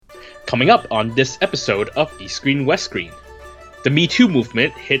Coming up on this episode of East Screen West Screen, the Me Too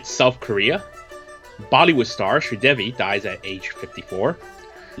movement hits South Korea, Bollywood star Sridevi dies at age 54,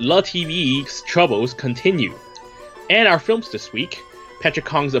 La TV's troubles continue, and our films this week, Patrick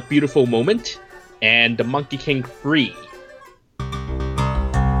Kong's A Beautiful Moment, and The Monkey King 3. East,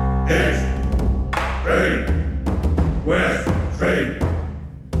 Screen, West Screen.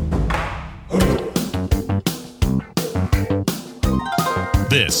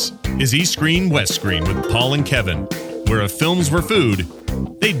 This is East Screen, West Screen with Paul and Kevin, where if films were food,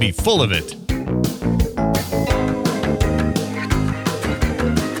 they'd be full of it.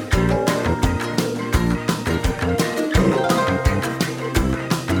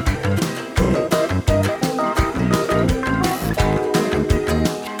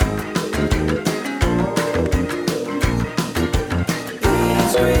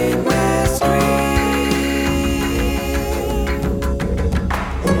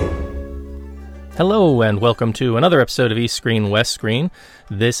 Hello and welcome to another episode of East Screen, West Screen.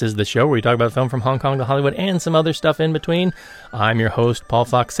 This is the show where we talk about film from Hong Kong to Hollywood and some other stuff in between. I'm your host, Paul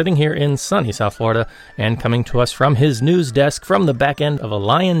Fox, sitting here in sunny South Florida, and coming to us from his news desk from the back end of a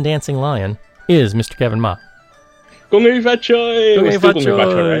lion dancing lion is Mr. Kevin Ma. Gong Hei Fat Choi! Gong Hei Fat Choi,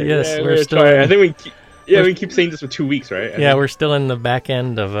 right? yes, yeah, we're still... trying. I think we keep saying this for 2 weeks, right? We're still in the back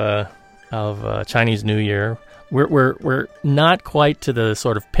end of Chinese New Year. We're not quite to the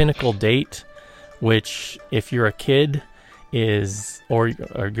sort of pinnacle date, which, if you're a kid, or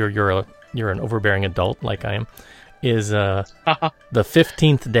you're an overbearing adult like I am, is the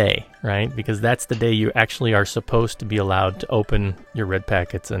 15th day, right? Because that's the day you actually are supposed to be allowed to open your red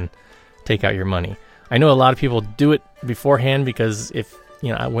packets and take out your money. I know a lot of people do it beforehand because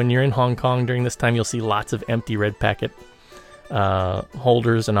when you're in Hong Kong during this time, you'll see lots of empty red packet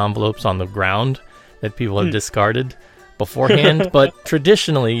holders and envelopes on the ground that people have discarded beforehand, but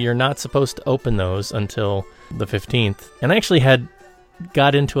traditionally you're not supposed to open those until the 15th. And I actually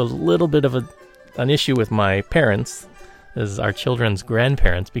got into a little bit of an issue with my parents, as our children's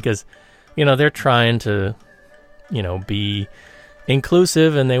grandparents, because they're trying to be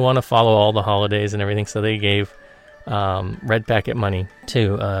inclusive and they want to follow all the holidays and everything, so they gave red packet money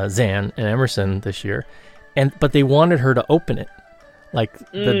to Zan and Emerson this year, but they wanted her to open it like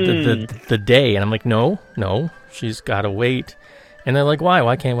the day, and I'm like, no, she's got to wait. And they're like,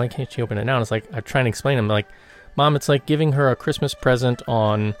 why can't she open it now? And it's like, I'm trying to explain to them, like, Mom, it's like giving her a Christmas present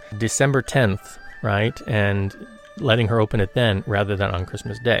on December 10th, right? And letting her open it then rather than on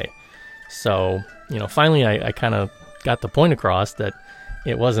Christmas Day. So, finally I kind of got the point across that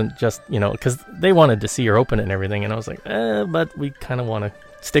it wasn't just, because they wanted to see her open it and everything. And I was like, but we kind of want to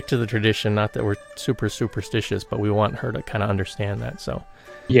stick to the tradition. Not that we're super superstitious, but we want her to kind of understand that. So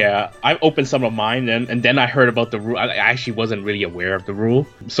yeah, I opened some of mine, and then I heard about the rule. I actually wasn't really aware of the rule,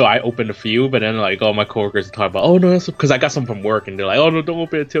 so I opened a few, but then all my coworkers talk about, oh no, because I got some from work, and they're like, oh no, don't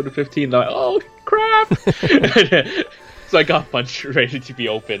open it till the 15th. They're like, oh crap. So I got a bunch ready to be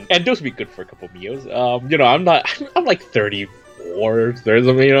opened, and those would be good for a couple meals. I'm like 34 or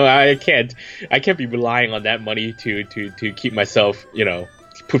something. I can't be relying on that money to keep myself,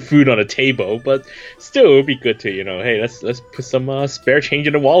 put food on a table, but still it would be good to, hey, let's put some spare change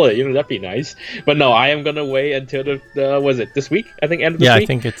in the wallet, that'd be nice. But no, I am gonna wait until this week? I think end of this week? Yeah, I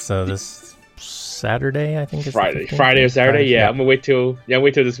think it's this Saturday, I think it's Friday or Saturday, yeah. I'm gonna wait till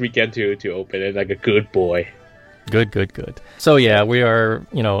this weekend to open it like a good boy. Good. So yeah, we are,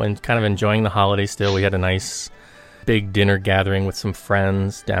 kind of enjoying the holiday still. We had a nice big dinner gathering with some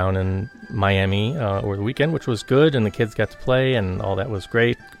friends down in Miami over the weekend, which was good, and the kids got to play, and all that was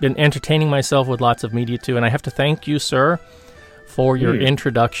great. Been entertaining myself with lots of media too, and I have to thank you, sir, for your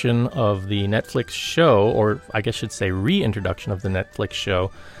introduction of the Netflix show, or I guess I should say reintroduction of the Netflix show,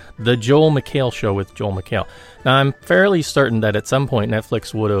 The Joel McHale Show with Joel McHale. Now, I'm fairly certain that at some point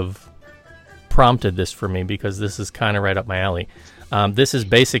Netflix would have prompted this for me, because this is kind of right up my alley. This is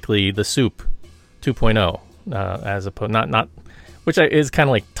basically The Soup 2.0. As opposed, not, which is kind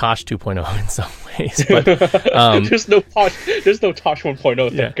of like Tosh 2.0 in some ways, but there's no Tosh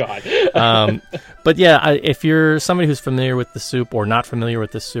 1.0, thank God. But yeah, if you're somebody who's familiar with The Soup or not familiar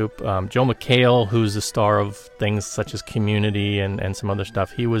with The Soup, Joel McHale, who's the star of things such as Community and some other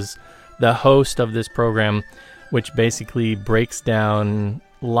stuff, he was the host of this program, which basically breaks down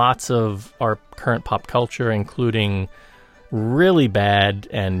lots of our current pop culture, including really bad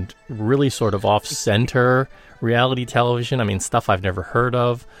and really sort of off-center reality television. I mean, stuff I've never heard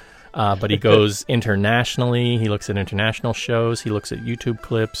of. But he goes internationally. He looks at international shows. He looks at YouTube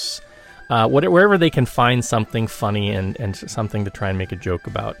clips. Wherever they can find something funny and something to try and make a joke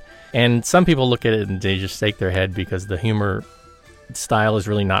about. And some people look at it and they just shake their head because the humor style is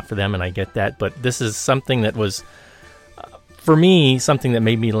really not for them, and I get that. But this is something that was, for me, something that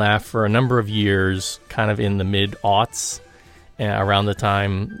made me laugh for a number of years, kind of in the mid-aughts, around the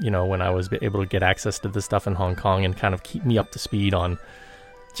time, when I was able to get access to this stuff in Hong Kong and kind of keep me up to speed on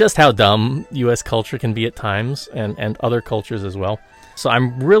just how dumb U.S. culture can be at times, and other cultures as well. So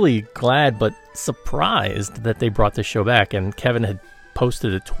I'm really glad but surprised that they brought this show back. And Kevin had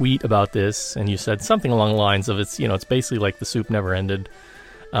posted a tweet about this, and you said something along the lines of, it's basically like The Soup Never Ended,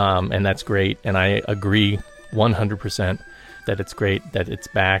 and that's great. And I agree 100% that it's great that it's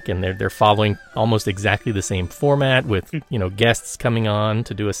back, and they're following almost exactly the same format with guests coming on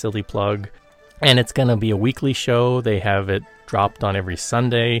to do a silly plug. And it's going to be a weekly show. They have it dropped on every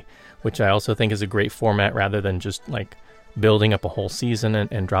Sunday, which I also think is a great format rather than just like building up a whole season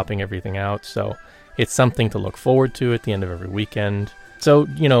and dropping everything out. So it's something to look forward to at the end of every weekend. So,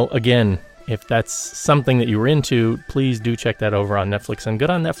 again, if that's something that you were into, please do check that over on Netflix. And good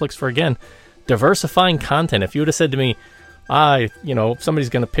on Netflix for, again, diversifying content. If you would have said to me, somebody's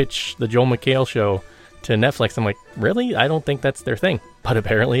going to pitch the Joel McHale show to Netflix, I'm like, really? I don't think that's their thing. But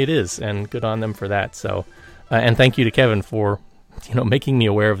apparently it is, and good on them for that. So, and thank you to Kevin for, making me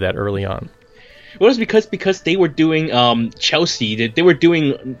aware of that early on. Well, it's because they were doing Chelsea. They were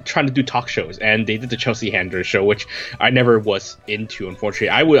trying to do talk shows, and they did the Chelsea Handler show, which I never was into. Unfortunately,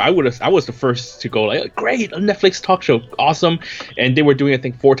 I was the first to go like, great, a Netflix talk show, awesome. And they were doing, I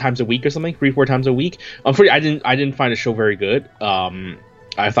think, 4 times a week or something, 3-4 times a week. Unfortunately, I didn't find the show very good.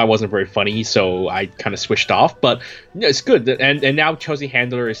 I thought it wasn't very funny, so I kind of switched off. But it's good, and now Chelsea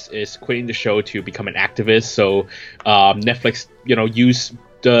Handler is quitting the show to become an activist. So Netflix, use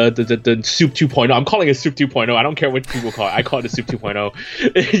the Soup 2.0. I'm calling it Soup 2.0. I don't care what people call it. I call it the Soup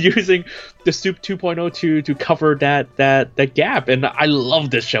 2.0. Using the Soup 2.0 to cover that gap. And I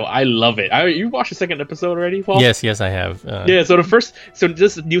love this show. I love it. You watched the second episode already, Paul? Yes, I have. Yeah. So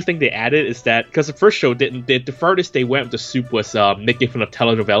this new thing they added is that because the first show the furthest they went with the Soup was making fun of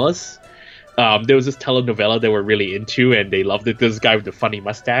telenovelas. There was this telenovela they were really into, and they loved it. This guy with the funny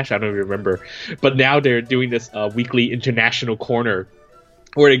mustache. I don't even remember. But now they're doing this weekly international corner,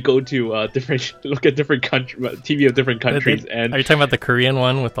 where they go to look at different TV of different countries. And are you talking about the Korean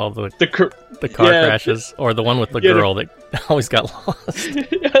one with all the car crashes, or the one with the girl that always got lost?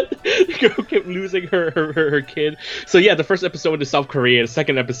 The girl kept losing her kid. So yeah, the first episode went to South Korea. The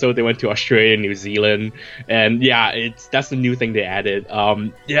second episode they went to Australia and New Zealand. And yeah, that's the new thing they added.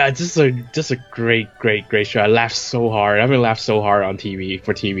 It's just a great show. I laughed so hard. I haven't laughed so hard on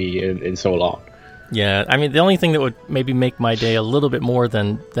TV in so long. Yeah, I mean, the only thing that would maybe make my day a little bit more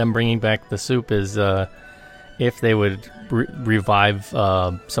than them bringing back the Soup is if they would revive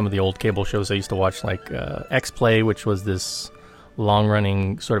some of the old cable shows I used to watch, like X-Play, which was this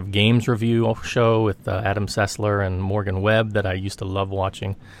long-running sort of games review show with Adam Sessler and Morgan Webb that I used to love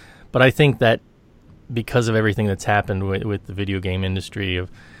watching. But I think that because of everything that's happened with the video game industry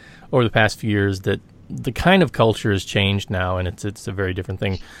over the past few years, that the kind of culture has changed now, and it's a very different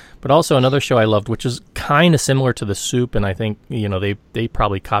thing. But also another show I loved, which is kind of similar to The Soup, and I think they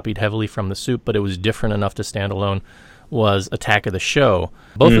probably copied heavily from The Soup, but it was different enough to stand alone, was Attack of the Show.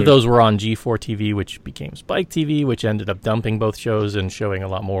 Both of those were on G4 TV, which became Spike TV, which ended up dumping both shows and showing a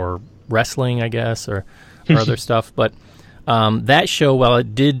lot more wrestling, I guess, or other stuff. But that show, while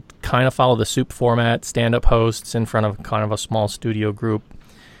it did kind of follow the Soup format, stand-up hosts in front of kind of a small studio group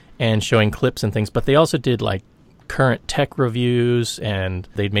and showing clips and things, but they also did like current tech reviews, and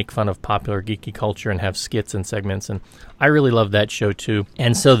they'd make fun of popular geeky culture and have skits and segments, and I really loved that show too.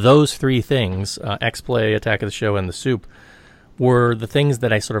 And so those 3 things, X-Play, Attack of the Show, and The Soup, were the things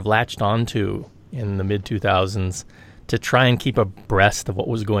that I sort of latched onto in the mid-2000s to try and keep abreast of what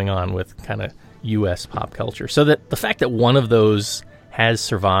was going on with kind of U.S. pop culture. So that the fact that one of those has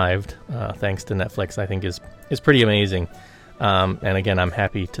survived, thanks to Netflix, I think is pretty amazing. And again, I'm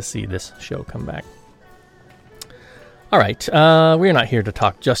happy to see this show come back. All right, we're not here to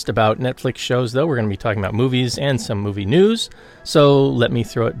talk just about Netflix shows, though. We're going to be talking about movies and some movie news. So let me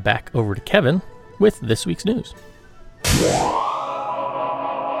throw it back over to Kevin with this week's news.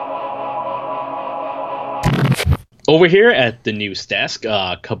 Over here at the news desk,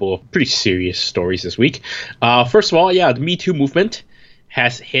 a couple of pretty serious stories this week. First of all, the Me Too movement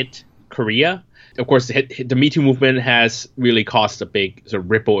has hit Korea. Of course, the Me Too movement has really caused a big sort of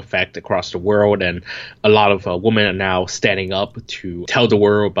ripple effect across the world, and a lot of women are now standing up to tell the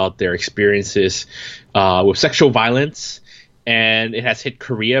world about their experiences with sexual violence, and it has hit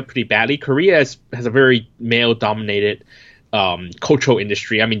Korea pretty badly. Korea has a very male-dominated cultural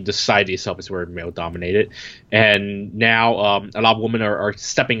industry. I mean, the society itself is very male dominated, and now a lot of women are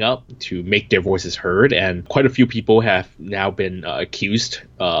stepping up to make their voices heard, and quite a few people have now been accused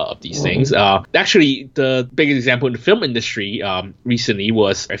of these things. Actually, the biggest example in the film industry recently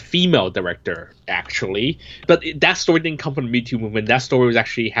was a female director, actually, but that story didn't come from the Me Too movement. That story was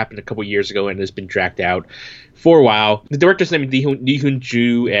actually happened a couple years ago and has been dragged out for a while. The director's name is Lee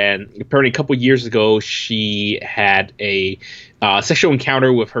Hyun-joo, and apparently a couple years ago she had a sexual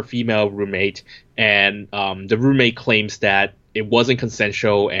encounter with her female roommate, and the roommate claims that it wasn't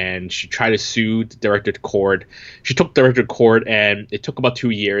consensual, and she tried to sue the director to court. She took the director to court, and it took about 2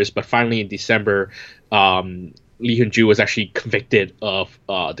 years, but finally in December, Lee Hyun-joo was actually convicted of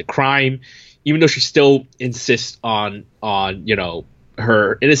the crime, even though she still insists on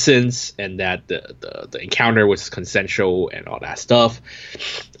her innocence and that the encounter was consensual and all that stuff.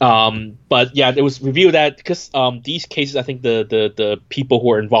 But yeah, it was revealed that because these cases, I think the people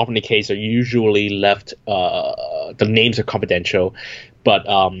who are involved in the case are usually left, the names are confidential, but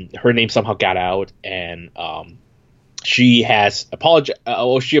her name somehow got out, and she has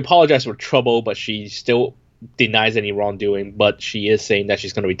she apologized for trouble, but she still denies any wrongdoing, but she is saying that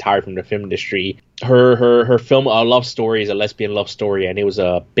she's going to retire from the film industry. Her film Love Story is a lesbian love story, and it was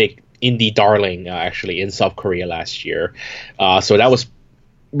a big indie darling actually in South Korea last year. So that was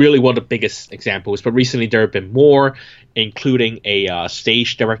really one of the biggest examples. But recently there have been more, including a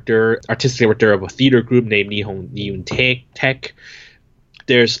stage director, artistic director of a theater group named Nihon Tech.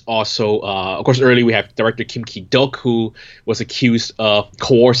 There's also, of course, earlier we have director Kim Ki-duk, who was accused of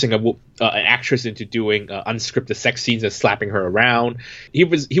coercing an actress into doing unscripted sex scenes and slapping her around. He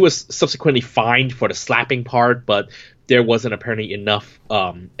was subsequently fined for the slapping part, but there wasn't apparently enough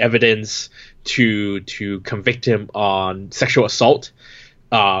evidence to convict him on sexual assault.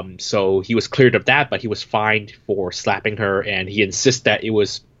 So he was cleared of that, but he was fined for slapping her, and he insists that it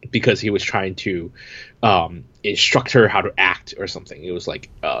was because he was trying to instruct her how to act or something. It was like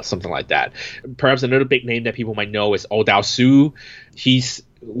something like that. Perhaps another big name that people might know is Oh Dao-soo. He's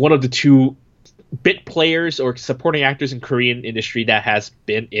one of the two bit players or supporting actors in Korean industry that has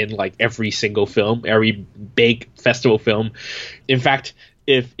been in like every single film, every big festival film. In fact,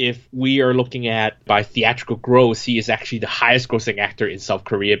 if we are looking at by theatrical gross, he is actually the highest grossing actor in South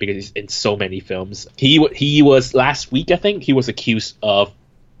Korea because he's in so many films. He was last week, I think, he was accused of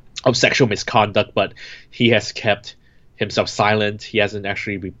sexual misconduct, but he has kept himself silent. He hasn't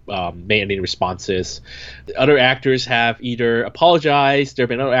actually made any responses. Other actors have either apologized. There have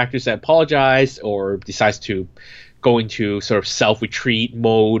been other actors that apologized or decides to go into sort of self-retreat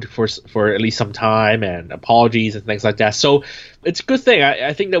mode for at least some time, and apologies and things like that. So it's a good thing.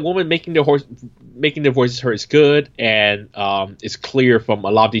 I think that women making their voices heard is good, and it's clear from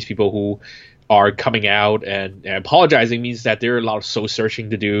a lot of these people who are coming out and apologizing means that there are a lot of soul searching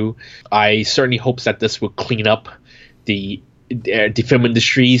to do. I certainly hope that this will clean up the film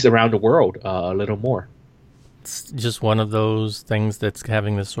industries around the world a little more. It's just one of those things that's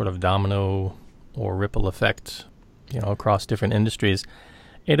having this sort of domino or ripple effect, across different industries.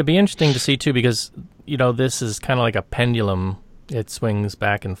 It'll be interesting to see too, because this is kind of like a pendulum. It swings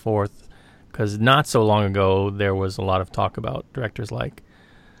back and forth, because not so long ago there was a lot of talk about directors like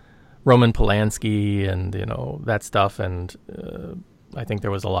Roman Polanski and that stuff, and I think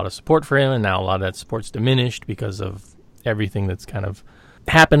there was a lot of support for him, and now a lot of that support's diminished because of everything that's kind of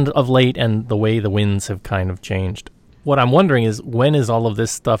happened of late and the way the winds have kind of changed. What I'm wondering is, when is all of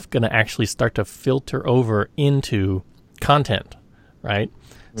this stuff going to actually start to filter over into content, right?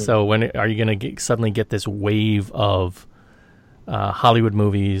 So when are you going to suddenly get this wave of Hollywood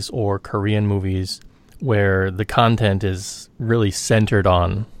movies or Korean movies where the content is really centered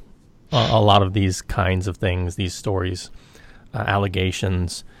on a lot of these kinds of things, these stories,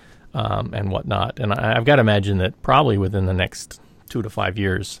 allegations, and whatnot. And I've got to imagine that probably within the next 2 to 5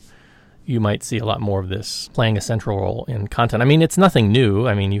 years, you might see a lot more of this playing a central role in content. I mean, it's nothing new.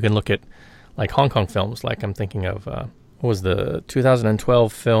 I mean, you can look at like Hong Kong films, like I'm thinking of, what was the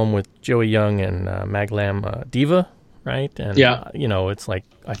 2012 film with Joey Young and Mag Lam, Diva, right? And, yeah. It's like,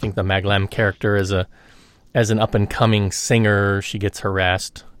 I think the Mag Lam character is as an up-and-coming singer, she gets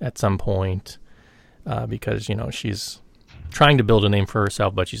harassed at some point because, she's trying to build a name for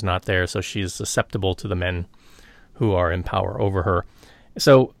herself, but she's not there, so she's susceptible to the men who are in power over her.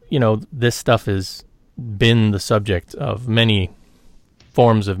 So, this stuff has been the subject of many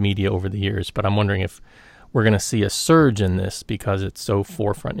forms of media over the years, but I'm wondering if we're going to see a surge in this because it's so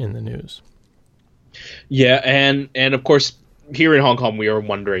forefront in the news. Yeah, and of course, here in Hong Kong, we are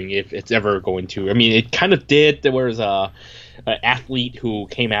wondering if it's ever going to. I mean, it kind of did. There was athlete who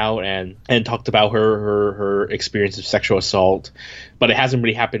came out and talked about her experience of sexual assault, but it hasn't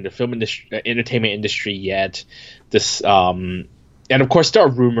really happened in the film industry, entertainment industry yet. This and of course there are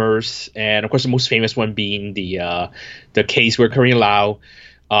rumors, and of course the most famous one being the case where Karina Lau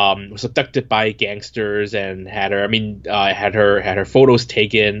was abducted by gangsters and had her photos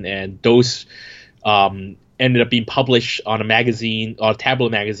taken, and those ended up being published on a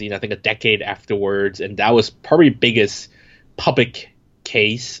tabloid magazine, I think a decade afterwards, and that was probably the biggest public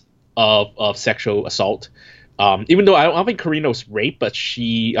case of sexual assault. Even though I don't think Karina was raped, but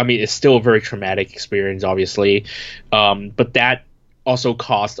it's still a very traumatic experience, obviously. But that also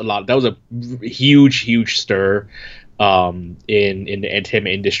caused a lot. That was a huge stir in the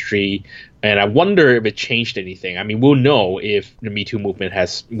entertainment industry, and I wonder if it changed anything. I mean, we'll know if the Me Too movement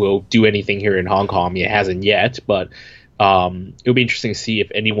will do anything here in Hong Kong. It hasn't yet, but it'll be interesting to see if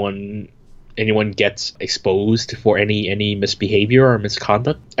anyone gets exposed for any misbehavior or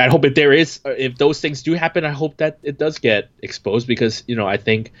misconduct. I hope if those things do happen, I hope that it does get exposed, because I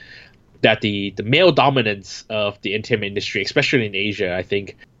think that the male dominance of the entertainment industry, especially in Asia, I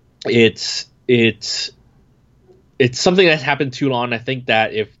think it's something that's happened too long. I think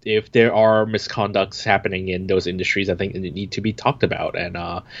that if there are misconducts happening in those industries, I think they need to be talked about. And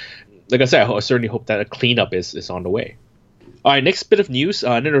like I said, I certainly hope that a cleanup is on the way. All right, next bit of news,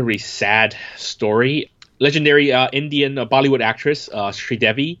 another really sad story. Legendary Indian Bollywood actress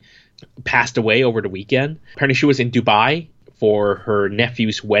Sridevi passed away over the weekend. Apparently she was in Dubai for her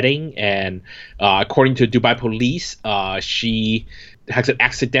nephew's wedding, and according to Dubai police, she has an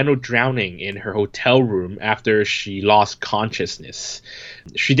accidental drowning in her hotel room after she lost consciousness.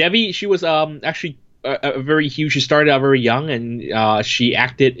 Sridevi, she was actually she started out very young, and she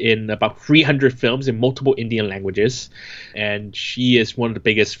acted in about 300 films in multiple Indian languages, and she is one of the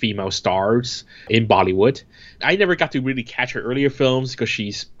biggest female stars in Bollywood. I never got to really catch her earlier films because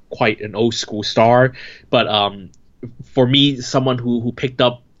she's quite an old school star, but for me, someone who picked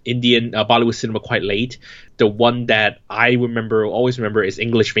up Indian Bollywood cinema quite late, the one that I always remember is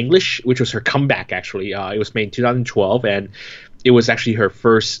English Vinglish, which was her comeback actually. It was made in 2012, and it was actually her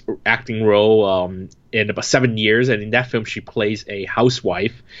first acting role in about 7 years. And in that film, she plays a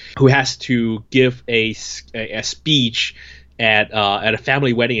housewife who has to give a speech at a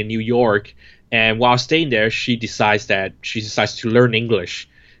family wedding in New York. And while staying there, she decides to learn English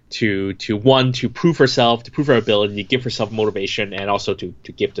to prove herself, to prove her ability, to give herself motivation, and also to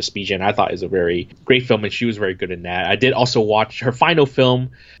give the speech. And I thought it was a very great film, and she was very good in that. I did also watch her final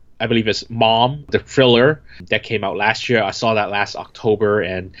film, I believe it's Mom, the thriller that came out last year. I saw that last October,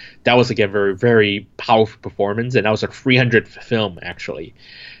 and that was again very, very powerful performance, and that was a 300th film actually.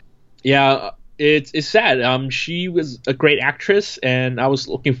 Yeah, it's sad. She was a great actress, and I was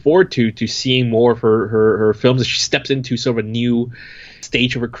looking forward to seeing more of her films as she steps into sort of a new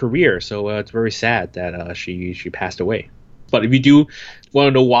stage of her career. So it's very sad that she passed away. But if you do want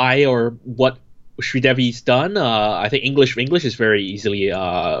to know why or what Sridevi's done, I think English is very easily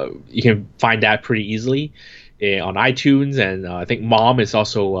you can find that pretty easily on iTunes, and I think Mom is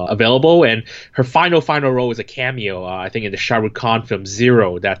also available, and her final role is a cameo I think in the Shah Rukh Khan film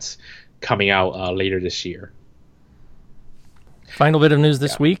Zero that's coming out later this year. Final bit of news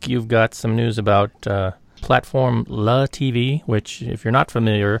this week, you've got some news about platform La TV, which, if you're not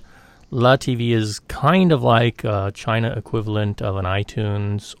familiar, La TV is kind of like a China equivalent of an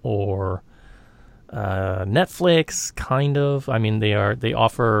iTunes or Netflix, kind of. I mean, they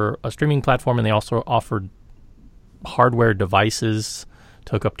offer a streaming platform, and they also offer hardware devices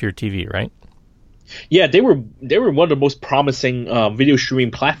to hook up to your TV, right? Yeah, they were one of the most promising video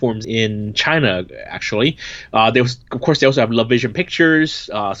streaming platforms in China, actually. They also have Love Vision Pictures,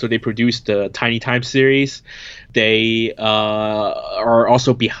 so they produced the Tiny Time series. They are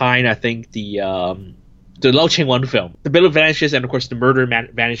also behind, I think, the Lau Ching-wan film. The Bill Vanishes, and of course The Murder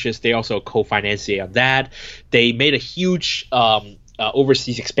Vanishes, they also co-financed on that. They made a huge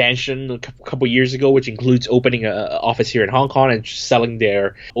overseas expansion a couple years ago, which includes opening an office here in Hong Kong and selling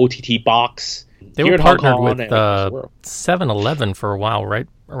their OTT box. They were partnered with 7-Eleven for a while, right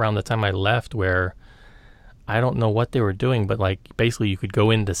around the time I left, where I don't know what they were doing, but like basically you could go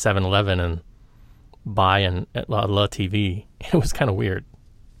into 7-Eleven and buy an La TV. It was kind of weird.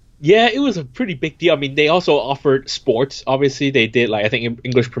 Yeah, it was a pretty big deal. I mean, they also offered sports. Obviously, they did, like, I think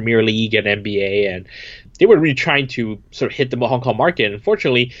English Premier League and NBA, and they were really trying to sort of hit the Hong Kong market. And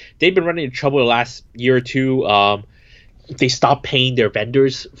unfortunately, they've been running into trouble the last year or two. They stopped paying their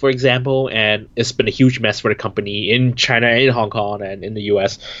vendors, for example, and it's been a huge mess for the company in China, in Hong Kong, and in the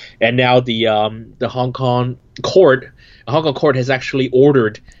U.S. And now the Hong Kong court has actually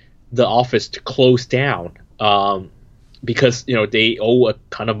ordered the office to close down. because they owe a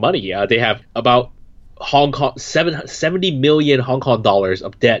ton of money. They have about Hong Kong 70 million Hong Kong dollars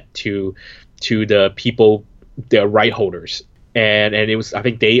of debt to the people, the right holders. And it was, I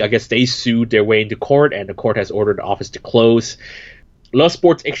guess they sued their way into court, and the court has ordered the office to close. Love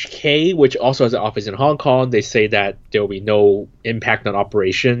Sports HK, which also has an office in Hong Kong, they say that there will be no impact on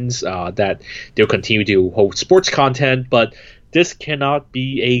operations, that they'll continue to hold sports content, but this cannot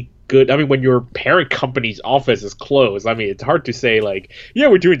be a good. I mean, when your parent company's office is closed, I mean, it's hard to say like, yeah,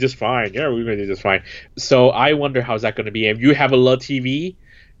 we're doing just fine. Yeah, we're going to do just fine. So I wonder how's that going to be. If you have a Love TV,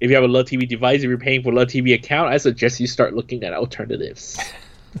 if you have a Love TV device, if you're paying for a Love TV account, I suggest you start looking at alternatives.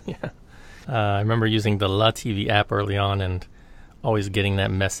 Yeah. I remember using the La TV app early on and always getting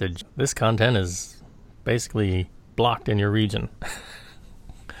that message. This content is basically blocked in your region.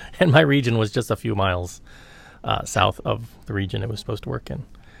 And my region was just a few miles south of the region it was supposed to work in.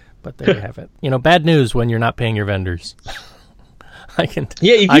 But there you have it. Bad news when you're not paying your vendors. I can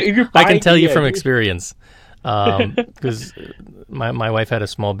tell you from experience. Because my wife had a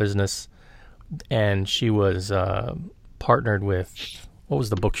small business, and she was partnered with, what was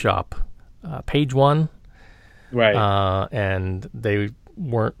the bookshop? Page One. Right. And they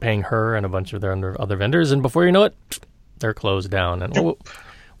weren't paying her and a bunch of their other vendors, and before you know it, they're closed down. And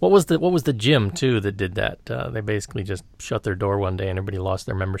what was the gym too that did that? They basically just shut their door one day, and everybody lost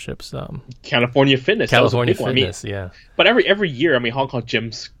their memberships. California Fitness. California Fitness, yeah. But every year, I mean, Hong Kong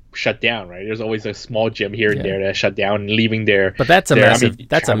gyms shut down, right? There's always a small gym here and there that shut down, leaving their. But that's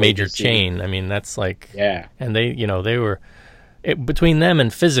a major chain. I mean, that's like, yeah. And they were between them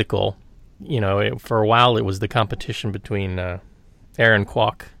and Physical. For a while it was the competition between Aaron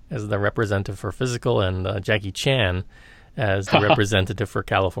Kwok as the representative for Physical and Jackie Chan as the representative for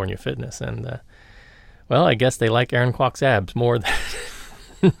California Fitness. And I guess they like Aaron Kwok's abs more than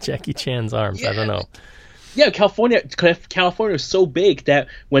Jackie Chan's arms. Yeah. I don't know. Yeah, California is so big that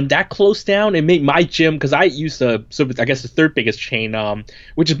when that closed down, it made my gym, because I used the third biggest chain,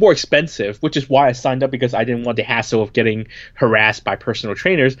 which is more expensive, which is why I signed up, because I didn't want the hassle of getting harassed by personal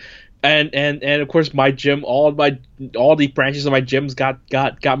trainers. And of course my gym, all the branches of my gyms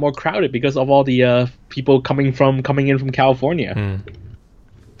got more crowded because of all the people coming in from California.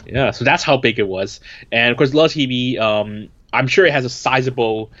 Yeah, so that's how big it was. And of course Love TV, I'm sure it has a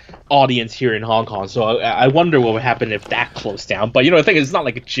sizable audience here in Hong Kong, so I wonder what would happen if that closed down. But the thing is, it's not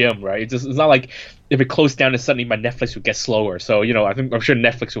like a gym, right? It's not like if it closed down and suddenly my Netflix would get slower. So I'm sure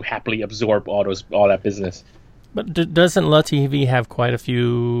Netflix will happily absorb all that business. But doesn't La TV have quite a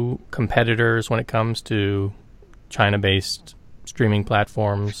few competitors when it comes to China-based streaming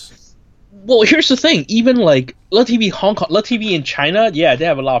platforms? Well, here's the thing. Even like La TV Hong Kong, La TV in China, yeah, they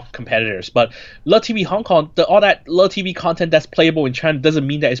have a lot of competitors. But La TV Hong Kong, all that La TV content that's playable in China doesn't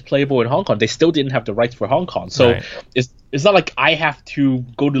mean that it's playable in Hong Kong. They still didn't have the rights for Hong Kong. So right. It's not like I have to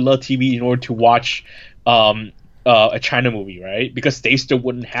go to La TV in order to watch a China movie, right? Because they still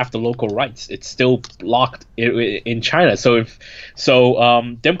wouldn't have the local rights. It's still locked in China. So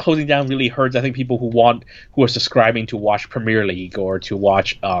them closing down really hurts, I think, people who are subscribing to watch Premier League or to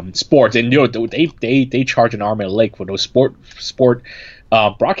watch sports. And they charge an arm and a leg for those sport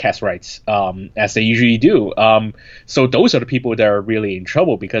broadcast rights, as they usually do. So those are the people that are really in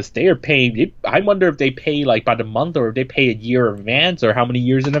trouble, because they are paying. I wonder if they pay like by the month, or if they pay a year in advance, or how many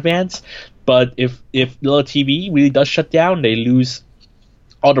years in advance. But if Love TV really does shut down, they lose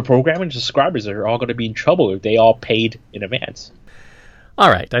all the programming. Subscribers are all going to be in trouble if they all paid in advance. All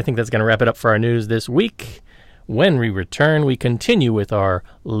right, I think that's going to wrap it up for our news this week. When we return, we continue with our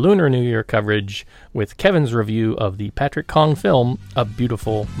Lunar New Year coverage with Kevin's review of the Patrick Kong film, A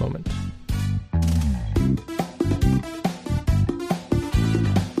Beautiful Moment.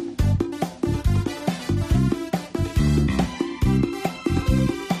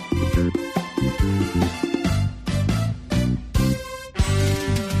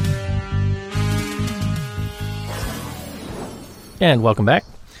 And welcome back.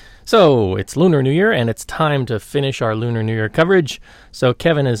 So it's Lunar New Year, and it's time to finish our Lunar New Year coverage. So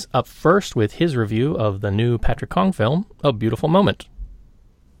Kevin is up first with his review of the new Patrick Kong film, A Beautiful Moment.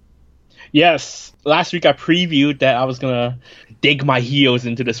 Yes. Last week I previewed that I was going to dig my heels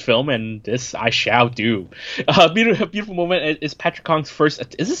into this film, and this I shall do. Beautiful Moment is Patrick Kong's first...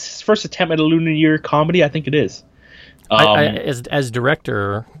 Is this his first attempt at a Lunar New Year comedy? I think it is. As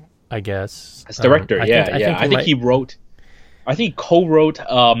director, I guess. As director, I think he wrote... I think he co-wrote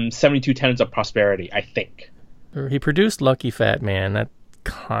 72 Tenets of Prosperity, I think. He produced Lucky Fat Man,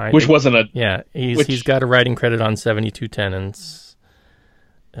 which wasn't a... Yeah, he's got a writing credit on 72 Tenets.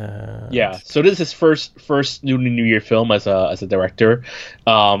 So this is his first New Year film as a director.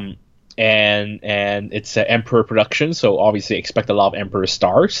 and it's an Emperor production, so obviously expect a lot of Emperor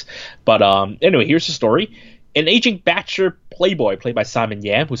stars. But anyway, here's the story. An aging bachelor playboy, played by Simon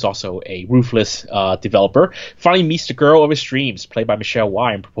Yam, who's also a ruthless developer, finally meets the girl of his dreams, played by Michelle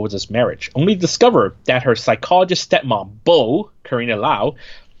Y, and proposes marriage, only to discover that her psychologist stepmom, Bo, Karina Lau,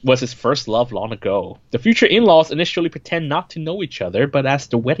 was his first love long ago. The future in-laws initially pretend not to know each other, but as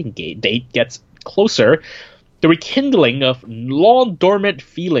the wedding date gets closer, the rekindling of long-dormant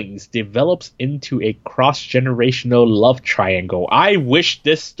feelings develops into a cross-generational love triangle. I wish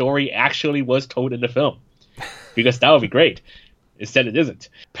this story actually was told in the film, because that would be great. Instead, it isn't.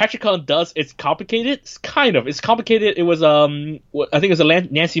 Patricon does. It's complicated. It's kind of. It's complicated. It was I think it was a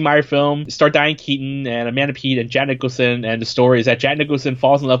Nancy Meyer film. It starred Diane Keaton and Amanda Peet and Jack Nicholson. And the story is that Jack Nicholson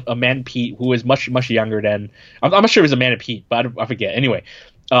falls in love with Amanda Peet, who is much younger than. I'm not sure it was Amanda Peet, but I forget. Anyway,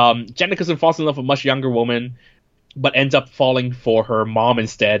 Jack Nicholson falls in love with a much younger woman, but ends up falling for her mom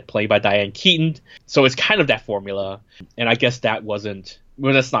instead, played by Diane Keaton. So it's kind of that formula. And I guess that wasn't.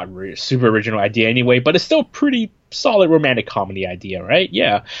 Well, that's not a super original idea anyway, but it's still pretty solid romantic comedy idea, right?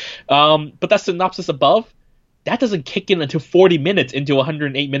 Yeah. But that synopsis above, that doesn't kick in until 40 minutes into a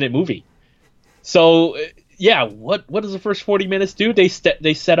 108-minute movie. So, yeah, what does the first 40 minutes do? They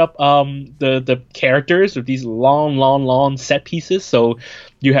set up the characters with these long set pieces. So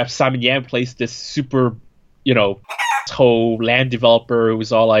you have Simon Yam plays this super, whole land developer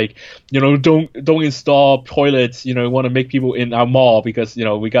who's all like, don't install toilets, we want to make people in our mall because,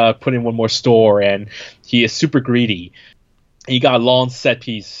 we got to put in one more store, and he is super greedy. And you got a long set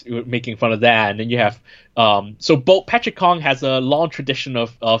piece making fun of that. And then you have Patrick Kong has a long tradition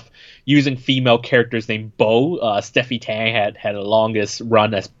of using female characters named Bo. Steffi Tang had the longest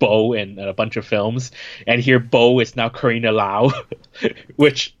run as Bo in a bunch of films, and here Bo is now Karina Lau,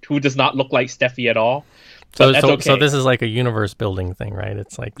 who does not look like Steffi at all. So okay. So this is like a universe building thing, right?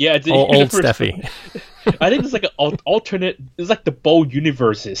 It's like it's old Steffi. I think it's like an alternate. It's like the Bo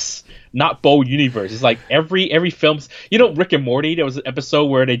universes, not Bo universe. It's like every film's. Rick and Morty. There was an episode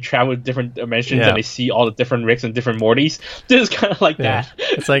where they travel to different dimensions and they see all the different Ricks and different Mortys. This is kind of like that.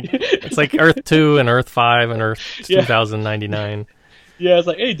 It's like Earth 2 and Earth 5 and Earth 2099. Yeah, it's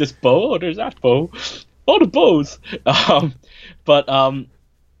like, hey, this Bo. Oh, there's that Bo. All the Bo's.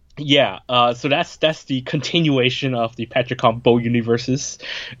 So that's the continuation of the Patrick Combo universes,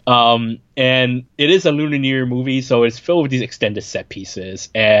 and it is a Lunar New Year movie, so it's filled with these extended set pieces,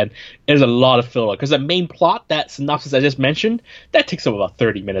 and there's a lot of filler because the main plot, that synopsis I just mentioned, that takes up about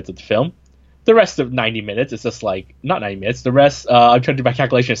 30 minutes of the film. The rest of 90 minutes is just like, not 90 minutes, the rest, I'm trying to do my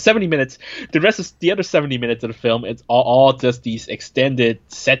calculation, 70 minutes. The rest is the other 70 minutes of the film. It's all just these extended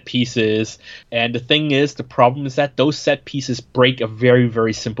set pieces. And the problem is that those set pieces break a very,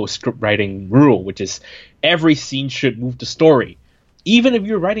 very simple script writing rule, which is every scene should move the story. Even if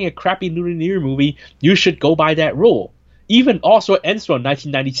you're writing a crappy Lunar New Year movie, you should go by that rule. Even Also Enswell in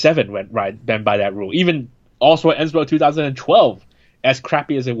 1997 went by that rule. Even Also Enswell 2012. As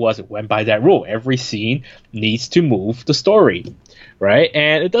crappy as it went by that rule. Every scene needs to move the story, right?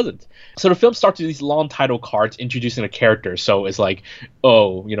 And it doesn't. So the film starts with these long title cards introducing the characters. So it's like,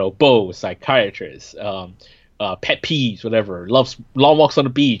 Bo, psychiatrist, pet peeves, whatever, loves long walks on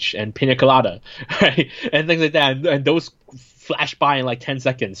the beach and pina colada, right? And things like that. And those flash by in like 10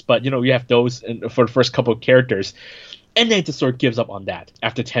 seconds. But, you have those for the first couple of characters. And then it just sort of gives up on that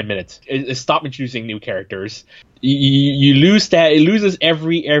after 10 minutes. It stopped introducing new characters. You lose that. It loses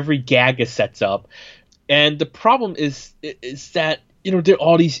every gag it sets up. And the problem is that, there are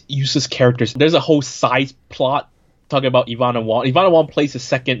all these useless characters. There's a whole side plot talking about Ivana Wong. Ivana Wong plays the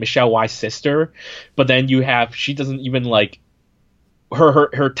second Michelle Y's sister. But then she doesn't even like...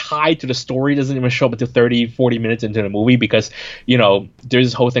 Her tie to the story doesn't even show up until 30-40 minutes into the movie because, there's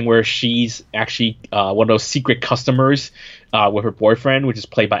this whole thing where she's actually one of those secret customers with her boyfriend, which is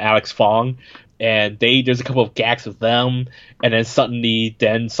played by Alex Fong. And there's a couple of gags with them. And then suddenly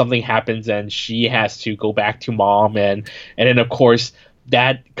something happens and she has to go back to mom. And then, of course,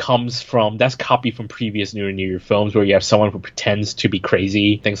 that's copied from previous Lunar New Year films where you have someone who pretends to be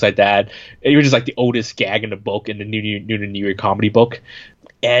crazy, things like that. It was just like the oldest gag in the book, in the Lunar New Year comedy book.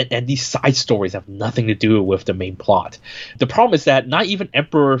 And these side stories have nothing to do with the main plot. The problem is that not even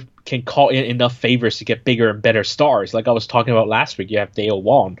Emperor can call in enough favors to get bigger and better stars. Like I was talking about last week, you have Dale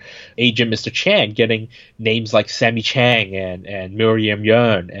Wong, Agent Mr. Chang, getting names like Sammy Chang and Miriam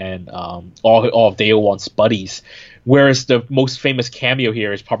Yeung and all of Dale Wong's buddies. Whereas the most famous cameo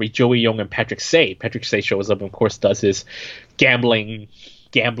here is probably Joey Young and Patrick Say. Patrick Say shows up and, of course, does his gambling,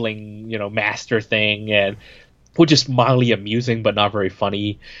 master thing. And which is mildly amusing but not very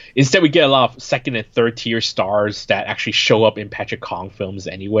funny. Instead, we get a lot of second and third tier stars that actually show up in Patrick Kong films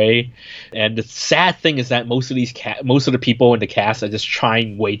anyway. And the sad thing is that most of the people in the cast are just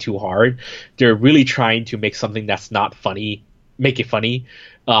trying way too hard. They're really trying to make something that's not funny, make it funny.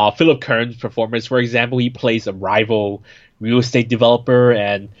 Philip Kern's performance, for example, he plays a rival real estate developer,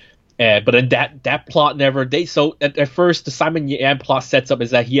 but then that plot never. So at first, the Simon Yam plot sets up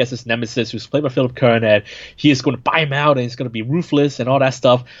is that he has this nemesis who's played by Philip Kern, and he is going to buy him out, and he's going to be ruthless and all that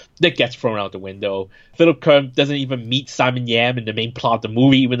stuff. That gets thrown out the window. Philip Kern doesn't even meet Simon Yam in the main plot of the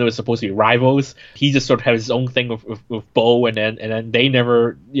movie, even though it's supposed to be rivals. He just sort of has his own thing with Bo, and then they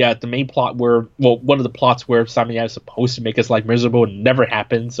never. Yeah, the main plot one of the plots where Simon Yam is supposed to make his life miserable never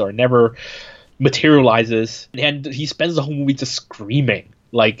happens or never materializes, and he spends the whole movie just screaming,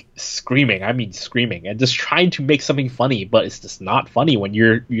 and just trying to make something funny, but it's just not funny when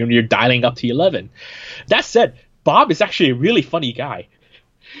you're dialing up to 11. That said, Bob is actually a really funny guy.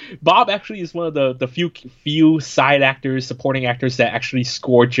 Bob actually is one of the few side actors, supporting actors that actually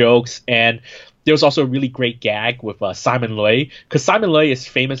score jokes, and there was also a really great gag with Simon Lui, because Simon Lui is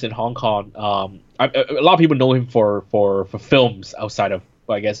famous in Hong Kong. A lot of people know him for films outside of,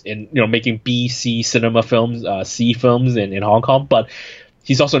 I guess, in making B, C cinema films, C films in Hong Kong, but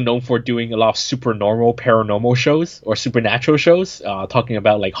he's also known for doing a lot of paranormal shows or supernatural shows, talking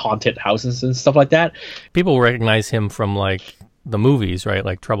about like haunted houses and stuff like that. People recognize him from like the movies, right?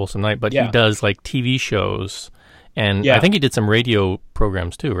 Like Troublesome Night, but he does like TV shows, and I think he did some radio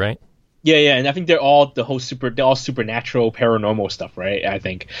programs too, right? Yeah, and I think they're all supernatural, paranormal stuff, right? I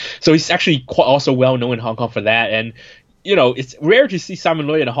think so. He's actually also well known in Hong Kong for that, and it's rare to see Simon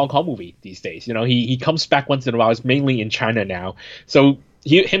Lui in a Hong Kong movie these days. He comes back once in a while. It's mainly in China now. So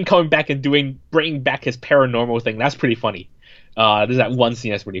him coming back and bringing back his paranormal thing, that's pretty funny. There's that one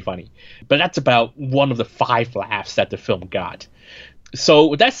scene that's pretty funny. But that's about one of the 5 laughs that the film got. So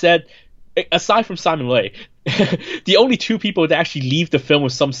with that said, aside from Simon Lui, the only 2 people that actually leave the film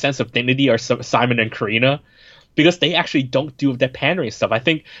with some sense of dignity are Simon and Karina, because they actually don't do that pandering stuff.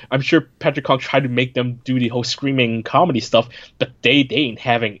 I'm sure Patrick Kong tried to make them do the whole screaming comedy stuff, but they ain't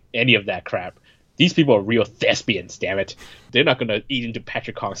having any of that crap. These people are real thespians, damn it. They're not going to eat into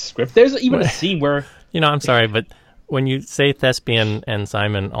Patrick Kong's script. There's even a scene where... I'm sorry, but when you say thespian and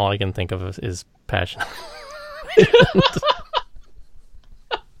Simon, all I can think of is passion.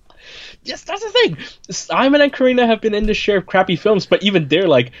 Yes, that's the thing. Simon and Karina have been in the share of crappy films, but even they're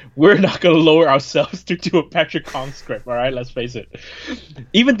like, we're not going to lower ourselves to do a Patrick Kong script, all right? Let's face it.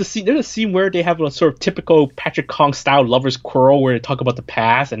 Even there's a scene where they have a sort of typical Patrick Kong style lovers quarrel where they talk about the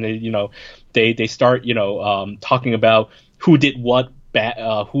past, and they start talking about who did what,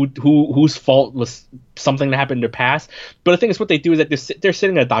 whose fault was something that happened in their past. But the thing is, what they do is that they're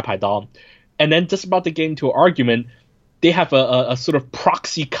sitting at a Dai Pai Dong, and then just about to get into an argument, they have a sort of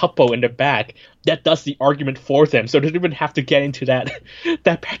proxy couple in the back that does the argument for them, so they don't even have to get into that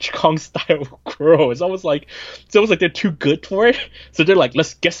Patrick Kong style quarrel. It's almost like they're too good for it, so they're like,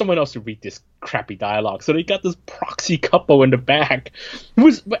 let's get someone else to read this crappy dialogue. So they got this proxy couple in the back,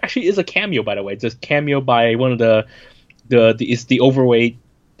 who actually is a cameo, by the way, just cameo by one of the overweight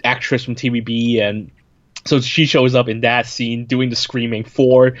actress from TVB, and so she shows up in that scene doing the screaming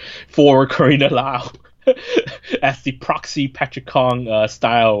for Karina Lau. As the proxy Patrick Kong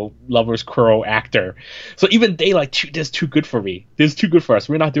style lovers quarrel actor. So even they this is too good for me. This is too good for us.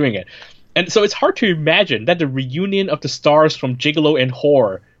 We're not doing it. And so it's hard to imagine that the reunion of the stars from Gigolo and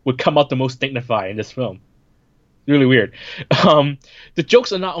Whore would come out the most dignified in this film. Really weird. The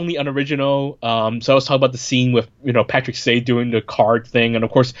jokes are not only unoriginal. So I was talking about the scene with Patrick Swayze doing the card thing, and of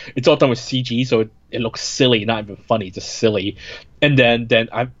course it's all done with CG, so it looks silly, not even funny, just silly. And then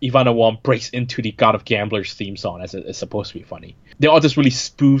Ivana Wong breaks into the God of Gamblers theme song as it's supposed to be funny. They're all just really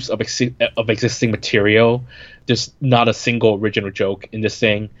spoofs of existing material. There's not a single original joke in this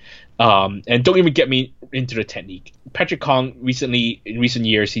thing. And don't even get me into the technique. Patrick Kong in recent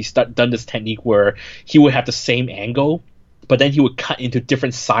years, he's done this technique where he would have the same angle, but then he would cut into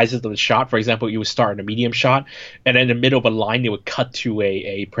different sizes of the shot. For example, he would start in a medium shot, and then in the middle of a line, they would cut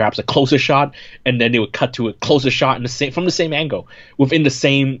to perhaps a closer shot, and then they would cut to a closer shot from the same angle, within the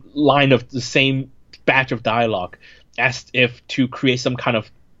same line of the same batch of dialogue, as if to create some kind of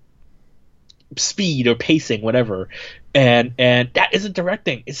speed or pacing, whatever. And that isn't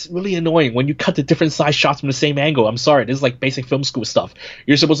directing. It's really annoying when you cut the different size shots from the same angle. I'm sorry, this is like basic film school stuff.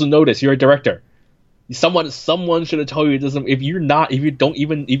 You're supposed to know this. You're a director. Someone should have told you it doesn't. If you don't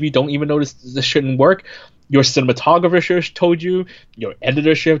even notice this shouldn't work, your cinematographer should have told you. Your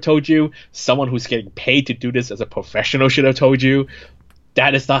editor should have told you. Someone who's getting paid to do this as a professional should have told you.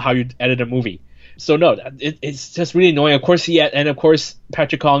 That is not how you edit a movie. So no, it's just really annoying. Of course, and of course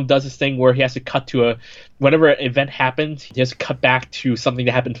Patrick Kong does this thing where he has to cut to whatever event happens. He has to cut back to something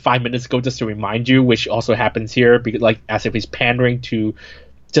that happened 5 minutes ago just to remind you, which also happens here, because like as if he's pandering to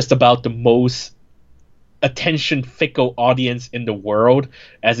just about the most attention fickle audience in the world,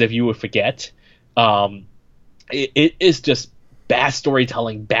 as if you would forget. It is just bad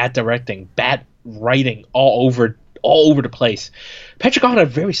storytelling, bad directing, bad writing all over the place. Patrick Kong had a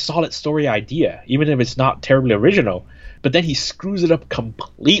very solid story idea, even if it's not terribly original, but then he screws it up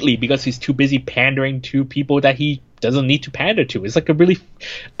completely because he's too busy pandering to people that he doesn't need to pander to. It's like a really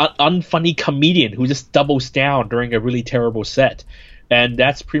unfunny comedian who just doubles down during a really terrible set. And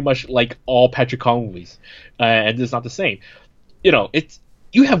that's pretty much like all Patrick Kong movies. And it's not the same. You know,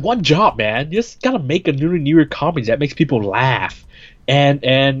 you have one job, man. You just gotta make a New Year comedy that makes people laugh.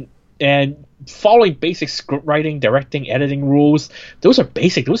 And following basic script writing, directing, editing rules, those are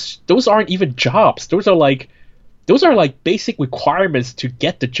basic. Those aren't even jobs. Those are like basic requirements to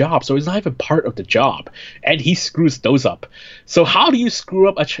get the job. So it's not even part of the job. And he screws those up. So how do you screw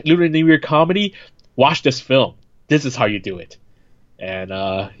up a Lunar New Year comedy? Watch this film. This is how you do it. And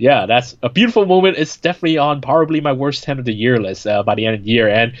yeah, that's a beautiful moment. It's definitely on probably my worst 10 of the year list by the end of the year.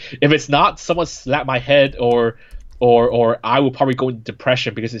 And if it's not, someone slap my head or I will probably go into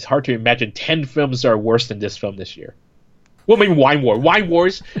depression, because it's hard to imagine 10 films that are worse than this film this year. Well, maybe Wine War. Wine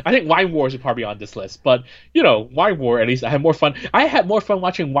Wars. I think Wine Wars are probably on this list. But, you know, Wine War, at least I had more fun. I had more fun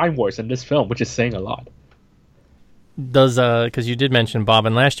watching Wine Wars than this film, which is saying a lot. Because you did mention Bob,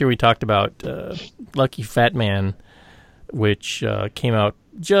 and last year we talked about Lucky Fat Man, which came out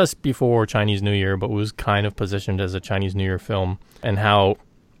just before Chinese New Year, but was kind of positioned as a Chinese New Year film, and how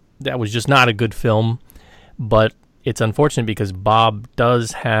that was just not a good film. But it's unfortunate because Bob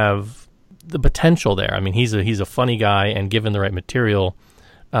does have the potential there. I mean, he's a funny guy, and given the right material,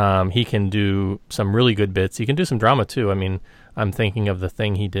 he can do some really good bits. He can do some drama too. I mean, I'm thinking of the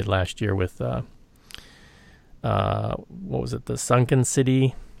thing he did last year with what was it, the Sunken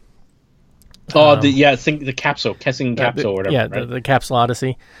City? The Capsule, Kessing Capsule, or whatever. Yeah, right? the Capsule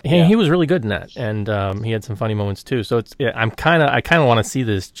Odyssey. He was really good in that, and he had some funny moments too. So I kind of want to see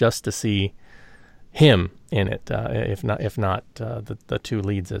this just to see him in it, if not the two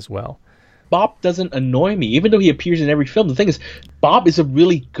leads as well. Bob doesn't annoy me, even though he appears in every film. The thing is, Bob is a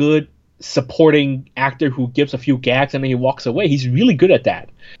really good supporting actor who gives a few gags and then he walks away. He's really good at that.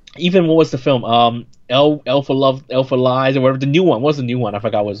 Even what was the film? Alpha Love, Alpha Lies, or whatever. The new one. What was the new one? I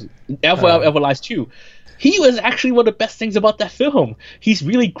forgot. Was Alpha Lies 2. He was actually one of the best things about that film. He's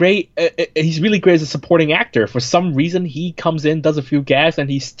really great. He's really great as a supporting actor. For some reason, he comes in, does a few gags, and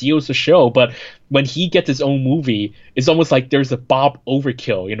he steals the show. But when he gets his own movie, it's almost like there's a Bob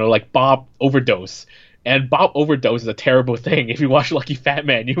overkill, you know, like Bob overdose. And Bob overdose is a terrible thing. If you watch Lucky Fat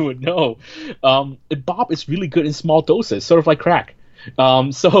Man, you would know. Bob is really good in small doses, sort of like crack.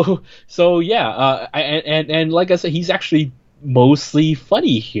 So yeah. And like I said, he's actually mostly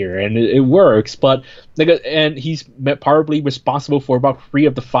funny here, and it works. But and he's probably responsible for about 3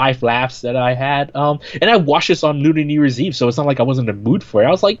 of the 5 laughs that I had. And I watched this on New Year's Eve, so it's not like I wasn't in the mood for it.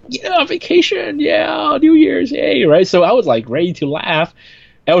 I was like, yeah, vacation, yeah, New Year's, yay, right? So I was like ready to laugh.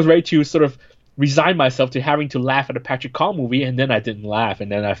 I was ready to sort of resign myself to having to laugh at a Patrick Kong movie, and then I didn't laugh,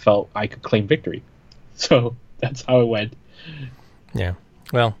 and then I felt I could claim victory. So that's how it went. Yeah.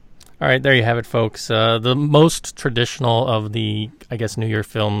 Well, all right, there you have it, folks. The most traditional of the, I guess, New Year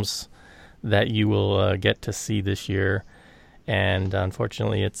films that you will get to see this year. And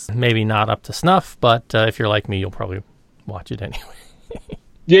unfortunately, it's maybe not up to snuff, but if you're like me, you'll probably watch it anyway.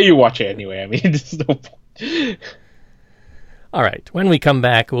 Yeah, you watch it anyway. I mean, there's no point. All right. When we come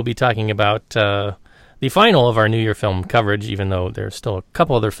back, we'll be talking about the final of our New Year film coverage, even though there's still a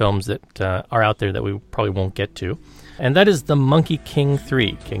couple other films that are out there that we probably won't get to. And that is The Monkey King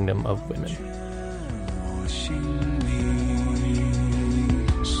 3, Kingdom of Women.